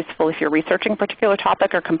really useful if you're researching a particular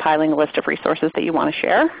topic or compiling a list of resources that you want to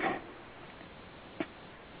share.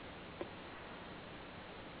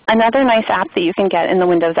 Another nice app that you can get in the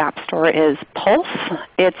Windows App Store is Pulse.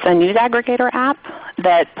 It's a news aggregator app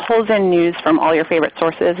that pulls in news from all your favorite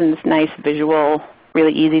sources in this nice visual,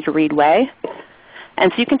 really easy to read way. And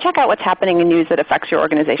so you can check out what's happening in news that affects your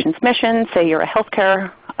organization's mission. Say you're a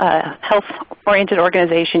health-oriented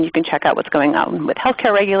organization, you can check out what's going on with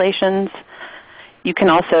healthcare regulations. You can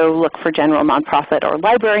also look for general nonprofit or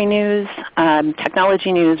library news,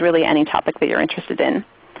 technology news, really any topic that you're interested in.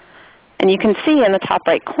 And you can see in the top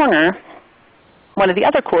right corner, one of the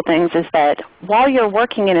other cool things is that while you're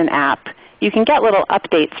working in an app, you can get little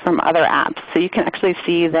updates from other apps. So you can actually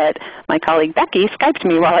see that my colleague Becky Skyped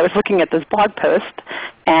me while I was looking at this blog post,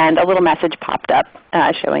 and a little message popped up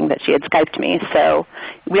showing that she had Skyped me. So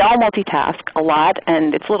we all multitask a lot,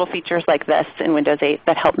 and it's little features like this in Windows 8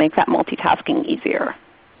 that help make that multitasking easier.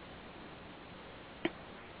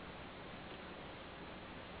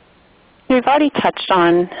 We've already touched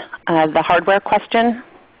on the hardware question,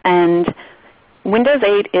 and Windows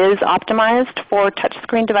 8 is optimized for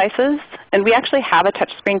touchscreen devices, and we actually have a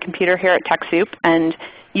touchscreen computer here at TechSoup, and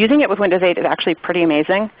using it with Windows 8 is actually pretty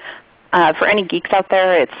amazing. For any geeks out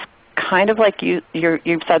there, it's kind of like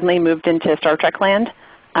you've suddenly moved into Star Trek land.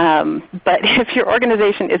 But if your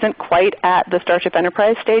organization isn't quite at the Starship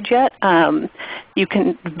Enterprise stage yet, you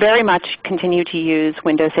can very much continue to use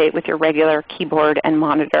Windows 8 with your regular keyboard and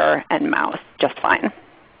monitor and mouse just fine.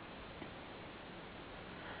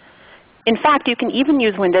 In fact, you can even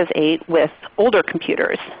use Windows 8 with older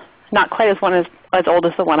computers. Not quite as old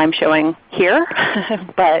as the one I'm showing here,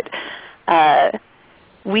 but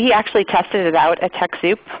we actually tested it out at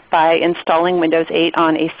TechSoup by installing Windows 8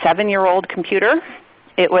 on a 7-year-old computer.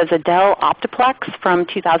 It was a Dell Optiplex from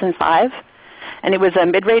 2005. And it was a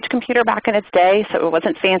mid-range computer back in its day, so it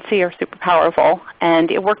wasn't fancy or super powerful.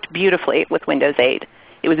 And it worked beautifully with Windows 8.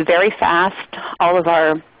 It was very fast. All of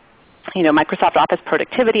our Microsoft Office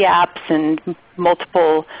productivity apps and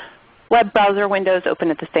multiple web browser windows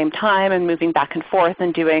open at the same time and moving back and forth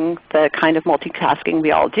and doing the kind of multitasking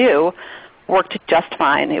we all do worked just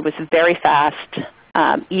fine. It was very fast,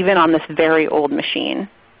 even on this very old machine.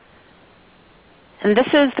 And this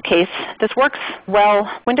is the case. This works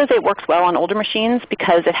well. Windows 8 works well on older machines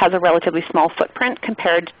because it has a relatively small footprint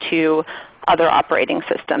compared to other operating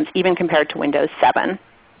systems, even compared to Windows 7.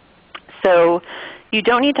 So you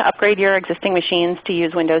don't need to upgrade your existing machines to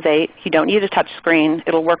use Windows 8. You don't need a touch screen.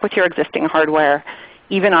 It will work with your existing hardware,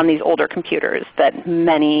 even on these older computers that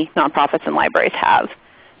many nonprofits and libraries have.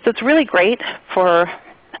 So it's really great for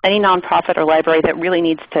any nonprofit or library that really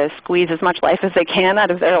needs to squeeze as much life as they can out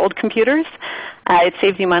of their old computers. It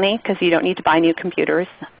saves you money because you don't need to buy new computers.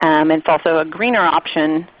 It's also a greener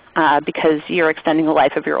option because you're extending the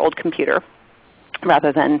life of your old computer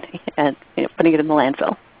rather than putting it in the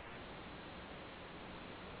landfill.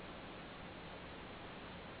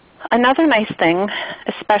 Another nice thing,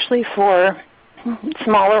 especially for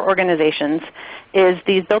smaller organizations, is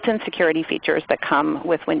these built-in security features that come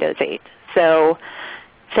with Windows 8. So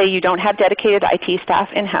say you don't have dedicated IT staff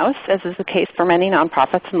in-house, as is the case for many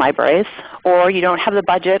nonprofits and libraries, or you don't have the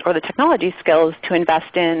budget or the technology skills to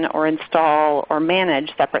invest in or install or manage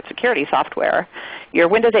separate security software. Your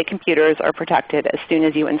Windows 8 computers are protected as soon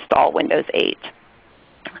as you install Windows 8.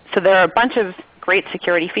 So there are a bunch of great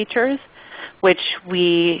security features which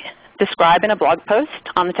we describe in a blog post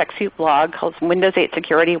on the TechSoup blog called Windows 8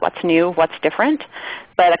 Security, What's New, What's Different.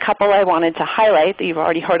 But a couple I wanted to highlight that you've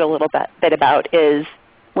already heard a little bit about is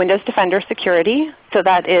Windows Defender Security. So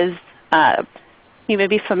that is, you may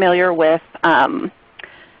be familiar with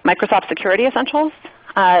Microsoft Security Essentials,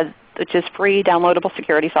 which is free downloadable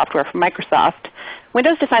security software from Microsoft.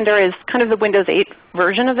 Windows Defender is kind of the Windows 8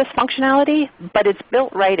 version of this functionality, but it's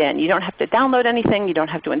built right in. You don't have to download anything. You don't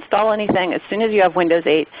have to install anything. As soon as you have Windows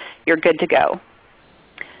 8, you're good to go.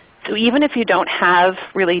 So even if you don't have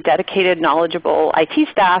really dedicated, knowledgeable IT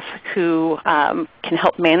staff who can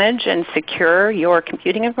help manage and secure your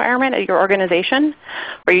computing environment at your organization,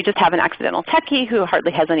 or you just have an accidental techie who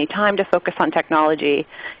hardly has any time to focus on technology,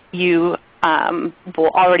 you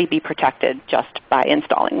will already be protected just by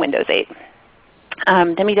installing Windows 8.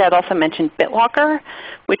 Namita had also mentioned BitLocker,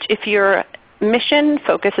 which if your mission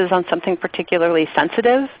focuses on something particularly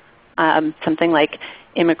sensitive, something like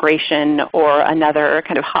immigration or another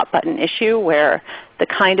kind of hot button issue where the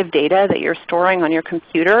kind of data that you're storing on your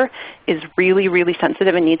computer is really, really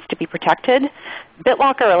sensitive and needs to be protected,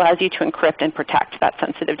 BitLocker allows you to encrypt and protect that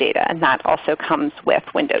sensitive data, and that also comes with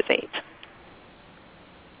Windows 8.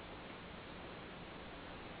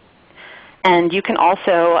 And you can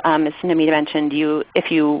also, as Namita mentioned, if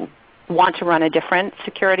you want to run a different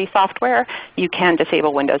security software, you can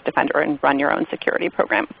disable Windows Defender and run your own security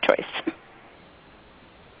program of choice.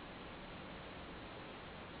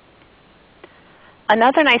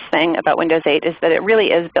 Another nice thing about Windows 8 is that it really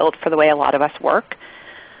is built for the way a lot of us work.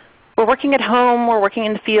 We're working at home, we're working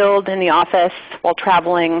in the field, in the office, while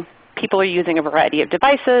traveling. People are using a variety of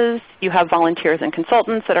devices. You have volunteers and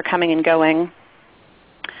consultants that are coming and going.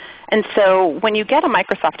 And so when you get a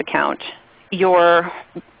Microsoft account, your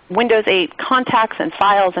Windows 8 contacts and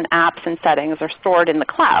files and apps and settings are stored in the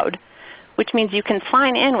cloud, which means you can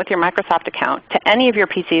sign in with your Microsoft account to any of your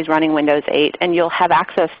PCs running Windows 8, and you'll have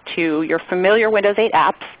access to your familiar Windows 8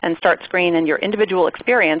 apps and Start Screen and your individual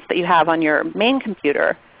experience that you have on your main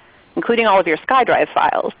computer, including all of your SkyDrive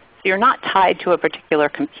files. So you're not tied to a particular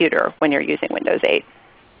computer when you're using Windows 8.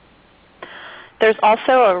 There's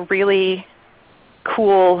also a really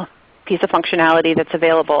cool piece of functionality that's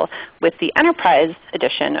available with the Enterprise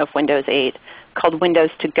edition of Windows 8 called Windows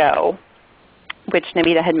to Go, which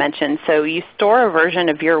Namita had mentioned. So you store a version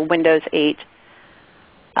of your Windows 8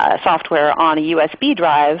 software on a USB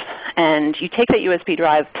drive, and you take that USB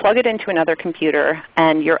drive, plug it into another computer,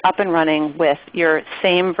 and you're up and running with your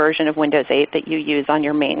same version of Windows 8 that you use on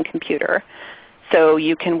your main computer. So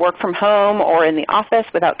you can work from home or in the office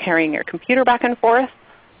without carrying your computer back and forth.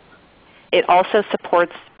 It also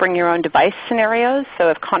supports bring your own device scenarios. So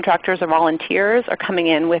if contractors or volunteers are coming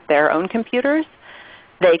in with their own computers,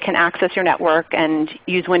 they can access your network and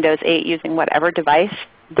use Windows 8 using whatever device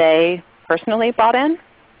they personally bought in.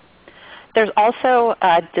 There's also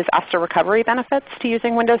disaster recovery benefits to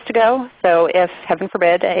using Windows to Go. So if, heaven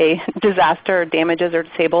forbid, a disaster damages or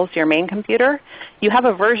disables your main computer, you have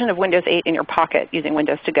a version of Windows 8 in your pocket using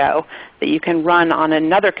Windows to Go that you can run on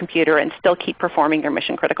another computer and still keep performing your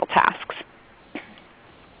mission critical tasks.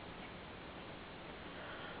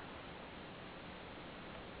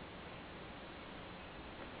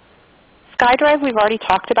 SkyDrive we've already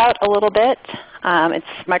talked about a little bit. It's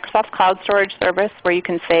Microsoft's cloud storage service where you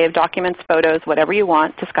can save documents, photos, whatever you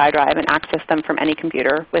want to SkyDrive and access them from any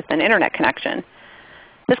computer with an internet connection.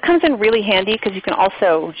 This comes in really handy because you can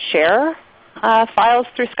also share files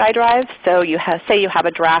through SkyDrive. So say you have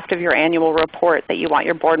a draft of your annual report that you want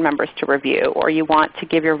your board members to review, or you want to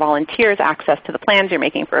give your volunteers access to the plans you're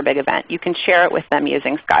making for a big event. You can share it with them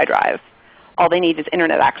using SkyDrive. All they need is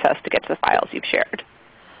internet access to get to the files you've shared.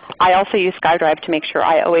 I also use SkyDrive to make sure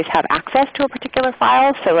I always have access to a particular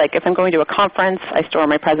file. So like if I'm going to a conference, I store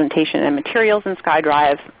my presentation and materials in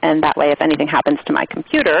SkyDrive, and that way if anything happens to my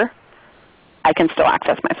computer, I can still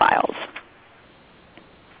access my files.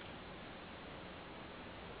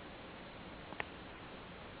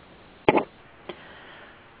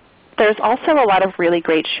 There's also a lot of really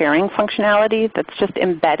great sharing functionality that's just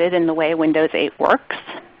embedded in the way Windows 8 works.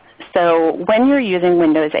 So when you're using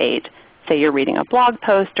Windows 8, say you're reading a blog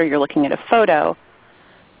post or you're looking at a photo,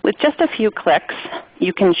 with just a few clicks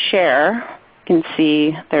you can share. You can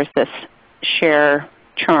see there's this share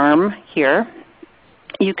charm here.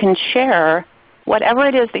 You can share whatever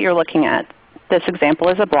it is that you're looking at. This example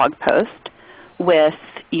is a blog post with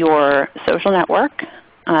your social network.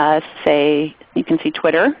 Say you can see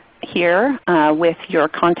Twitter here with your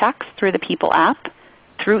contacts through the People app,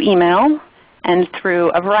 through email, and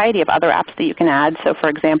through a variety of other apps that you can add. So for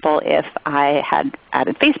example, if I had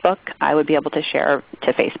added Facebook, I would be able to share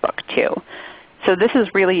to Facebook too. So this is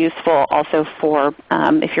really useful also for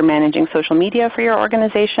if you're managing social media for your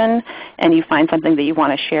organization and you find something that you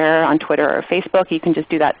want to share on Twitter or Facebook, you can just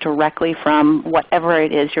do that directly from whatever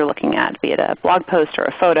it is you're looking at, be it a blog post or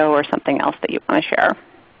a photo or something else that you want to share.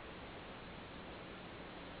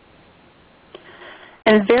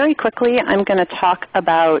 And very quickly I'm going to talk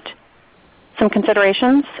about some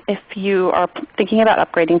considerations if you are thinking about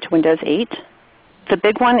upgrading to Windows 8. The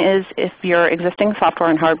big one is if your existing software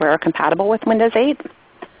and hardware are compatible with Windows 8.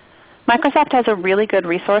 Microsoft has a really good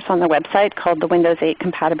resource on their website called the Windows 8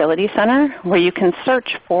 Compatibility Center, where you can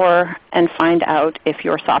search for and find out if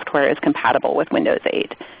your software is compatible with Windows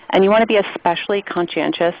 8. And you want to be especially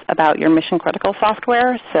conscientious about your mission-critical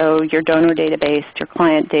software, so your donor database, your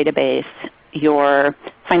client database, your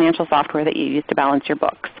financial software that you use to balance your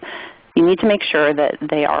books. You need to make sure that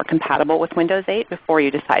they are compatible with Windows 8 before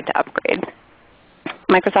you decide to upgrade.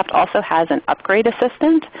 Microsoft also has an upgrade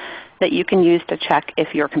assistant that you can use to check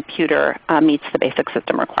if your computer meets the basic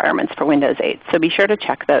system requirements for Windows 8. So be sure to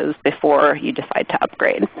check those before you decide to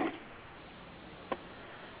upgrade.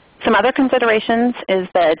 Some other considerations is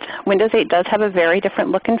that Windows 8 does have a very different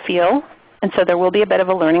look and feel, and so there will be a bit of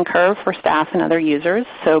a learning curve for staff and other users,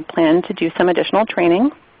 so plan to do some additional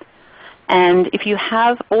training. And if you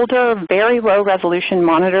have older, very low resolution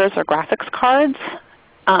monitors or graphics cards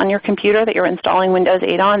on your computer that you're installing Windows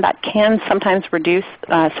 8 on, that can sometimes reduce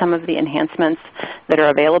some of the enhancements that are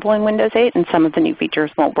available in Windows 8, and some of the new features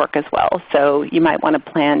won't work as well. So you might want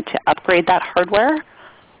to plan to upgrade that hardware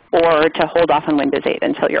or to hold off on Windows 8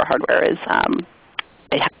 until your hardware is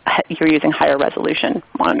you're using higher resolution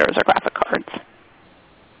monitors or graphic cards.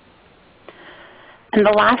 And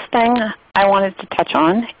the last thing I wanted to touch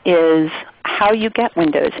on is how you get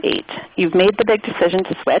Windows 8. You've made the big decision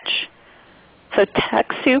to switch. So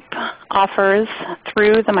TechSoup offers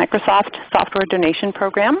through the Microsoft Software Donation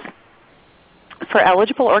Program for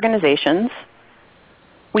eligible organizations,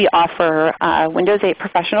 we offer a Windows 8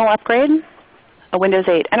 Professional upgrade, a Windows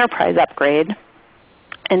 8 Enterprise upgrade,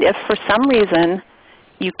 and if for some reason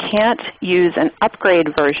you can't use an upgrade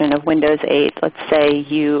version of Windows 8, let's say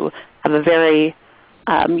you have a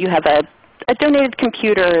donated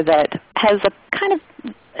computer that has a kind of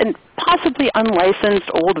possibly unlicensed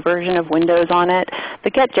old version of Windows on it, the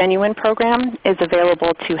Get Genuine program is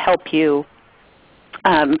available to help you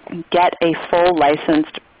get a full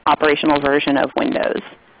licensed operational version of Windows.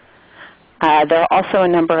 There are also a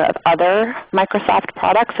number of other Microsoft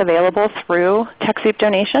products available through TechSoup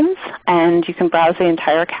donations, and you can browse the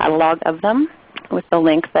entire catalog of them with the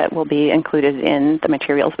link that will be included in the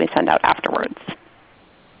materials we send out afterwards.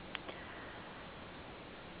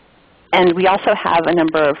 And we also have a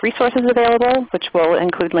number of resources available, which will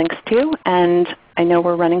include links to. And I know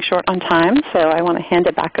we're running short on time, so I want to hand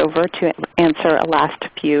it back over to answer a last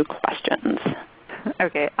few questions.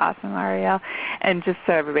 Okay, awesome, Ariel. And just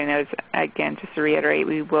so everybody knows, again, just to reiterate,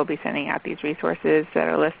 we will be sending out these resources that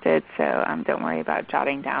are listed, so don't worry about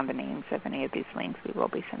jotting down the names of any of these links. We will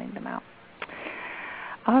be sending them out.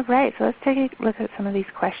 All right, so let's take a look at some of these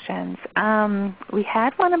questions. We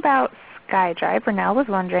had one about SkyDrive. Renell was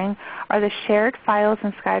wondering, are the shared files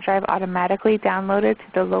in SkyDrive automatically downloaded to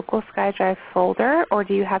the local SkyDrive folder, or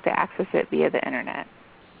do you have to access it via the Internet?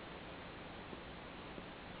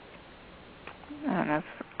 I don't know if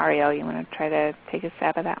Ariel, you want to try to take a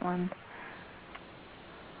stab at that one?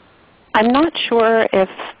 I'm not sure if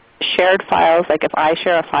shared files, like if I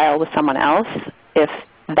share a file with someone else, if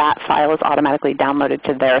that file is automatically downloaded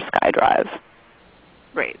to their SkyDrive.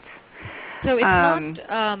 Right. So it's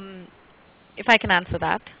not, if I can answer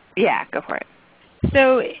that. Yeah, go for it.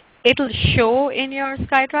 So it'll show in your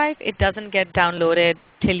SkyDrive. It doesn't get downloaded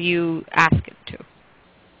till you ask it to.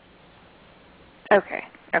 Okay.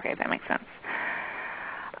 Okay, that makes sense.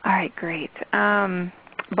 All right, great.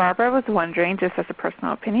 Barbara was wondering, just as a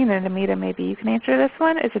personal opinion, and Namita, maybe you can answer this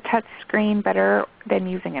one, is a touch screen better than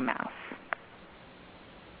using a mouse?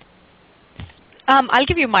 I'll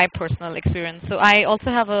give you my personal experience. So I also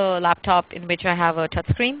have a laptop in which I have a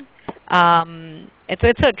touchscreen.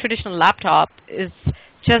 It's a traditional laptop. It's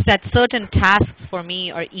just that certain tasks for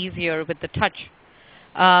me are easier with the touch.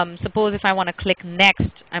 Suppose if I want to click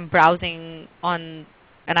next, I'm browsing on,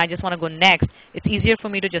 and I just want to go next, it's easier for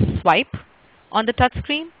me to just swipe on the touch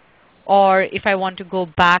screen. Or if I want to go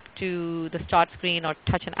back to the start screen or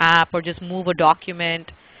touch an app or just move a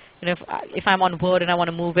document, if I'm on Word and I want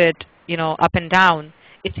to move it up and down,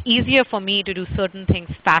 it's easier for me to do certain things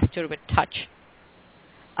faster with touch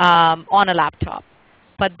on a laptop.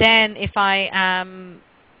 But then if I'm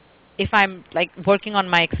like working on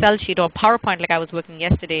my Excel sheet or PowerPoint like I was working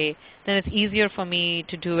yesterday, then it's easier for me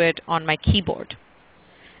to do it on my keyboard.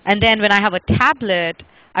 And then when I have a tablet,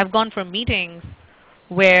 I've gone for meetings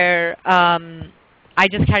where I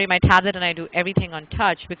just carry my tablet and I do everything on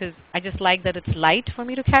touch because I just like that it's light for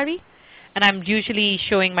me to carry. And I'm usually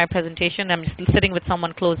showing my presentation. I'm just sitting with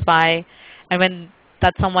someone close by. And when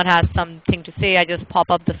that someone has something to say, I just pop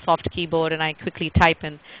up the soft keyboard and I quickly type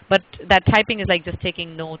in. But that typing is like just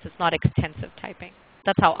taking notes. It's not extensive typing.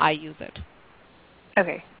 That's how I use it.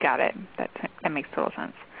 Okay, got it. That makes total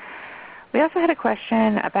sense. We also had a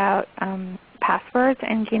question about passwords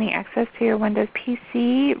and gaining access to your Windows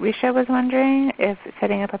PC. Risha was wondering if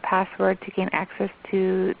setting up a password to gain access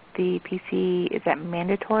to the PC, is that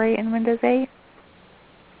mandatory in Windows 8?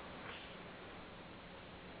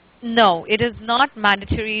 No, it is not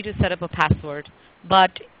mandatory to set up a password.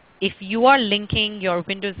 But if you are linking your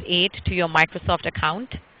Windows 8 to your Microsoft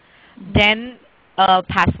account, then a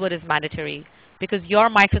password is mandatory because your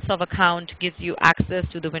Microsoft account gives you access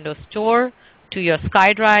to the Windows Store, to your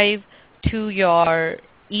SkyDrive, to your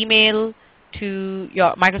email, to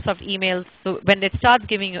your Microsoft email. So when it starts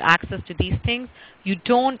giving you access to these things,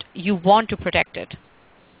 you want to protect it.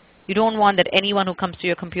 You don't want that anyone who comes to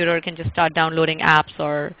your computer can just start downloading apps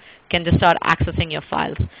or can just start accessing your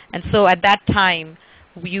files. And so at that time,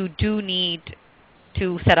 you do need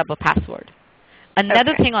to set up a password.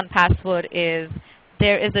 Another thing on password is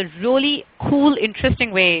there is a really cool,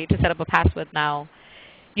 interesting way to set up a password now.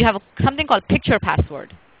 You have something called picture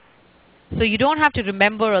password. So you don't have to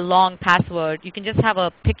remember a long password. You can just have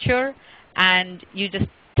a picture and you just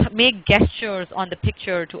make gestures on the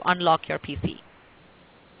picture to unlock your PC.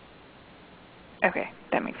 Okay,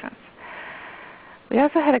 that makes sense. We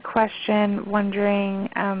also had a question wondering,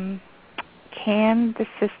 can the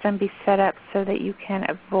system be set up so that you can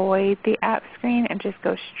avoid the app screen and just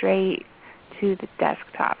go straight to the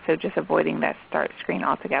desktop, so just avoiding that start screen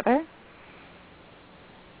altogether?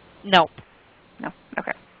 No. No?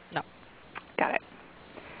 Okay. No. Got it.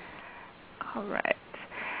 All right.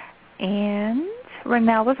 And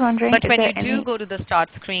Renelle was wondering, but when you do go to the start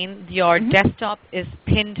screen, your desktop is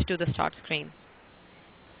pinned to the start screen.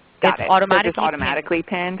 Got it. Automatically so it's automatically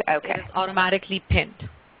pinned? Okay. It is automatically pinned.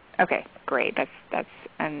 Okay, great. That's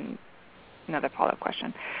another follow-up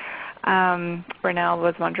question. Renelle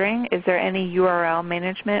was wondering, is there any URL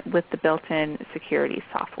management with the built-in security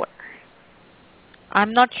software?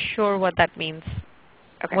 I'm not sure what that means.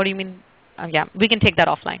 Okay. What do you mean? Yeah, we can take that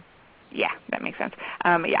offline. Yeah, that makes sense.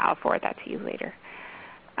 Yeah, I'll forward that to you later.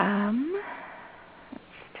 Let's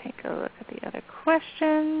take a look at the other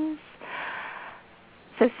questions.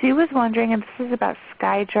 So Sue was wondering, and this is about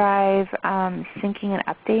SkyDrive syncing and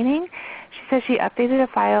updating. She says she updated a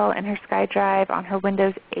file in her SkyDrive on her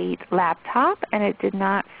Windows 8 laptop, and it did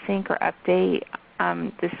not sync or update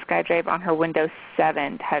the SkyDrive on her Windows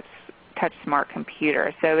 7 touch smart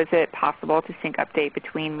computer. So is it possible to sync update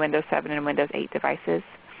between Windows 7 and Windows 8 devices?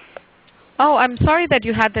 Oh, I'm sorry that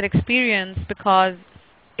you had that experience because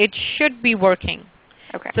it should be working.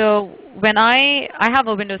 Okay. So when I have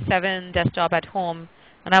a Windows 7 desktop at home,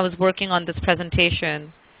 and I was working on this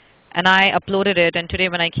presentation, and I uploaded it, and today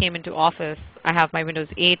when I came into office, I have my Windows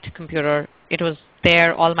 8 computer. It was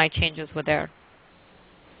there. All my changes were there.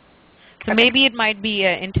 So maybe it might be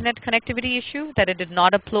an internet connectivity issue that it did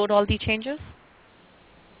not upload all the changes.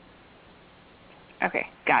 Okay,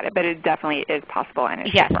 got it. But it definitely is possible and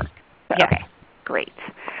it Yes. should work. So, Yes. Okay, great.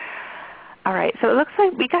 All right, so it looks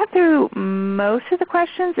like we got through most of the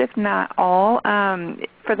questions, if not all.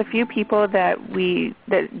 For the few people that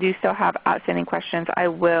do still have outstanding questions, I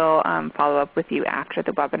will follow up with you after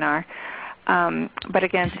the webinar. But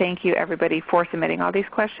again, thank you everybody for submitting all these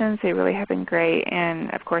questions. They really have been great.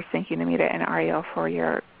 And of course, thank you Namita and Ariel for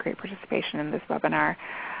your great participation in this webinar.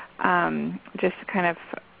 Just to kind of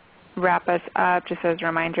wrap us up, just as a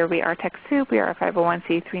reminder, we are TechSoup. We are a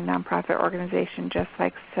 501c3 nonprofit organization just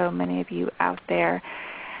like so many of you out there.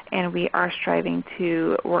 And we are striving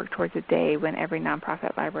to work towards a day when every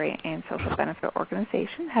nonprofit, library, and social benefit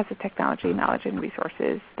organization has the technology, knowledge, and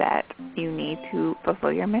resources that you need to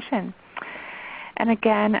fulfill your mission. And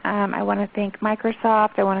again, I want to thank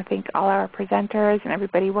Microsoft. I want to thank all our presenters and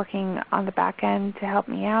everybody working on the back end to help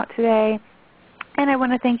me out today. And I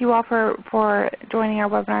want to thank you all for joining our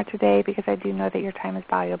webinar today, because I do know that your time is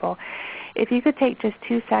valuable. If you could take just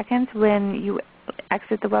 2 seconds when you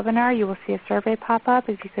exit the webinar, you will see a survey pop up.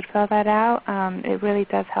 If you could fill that out, it really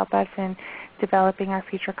does help us in developing our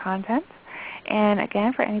future content. And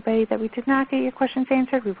again, for anybody that we did not get your questions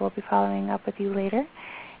answered, we will be following up with you later.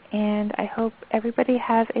 And I hope everybody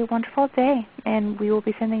has a wonderful day, and we will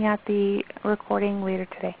be sending out the recording later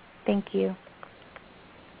today. Thank you.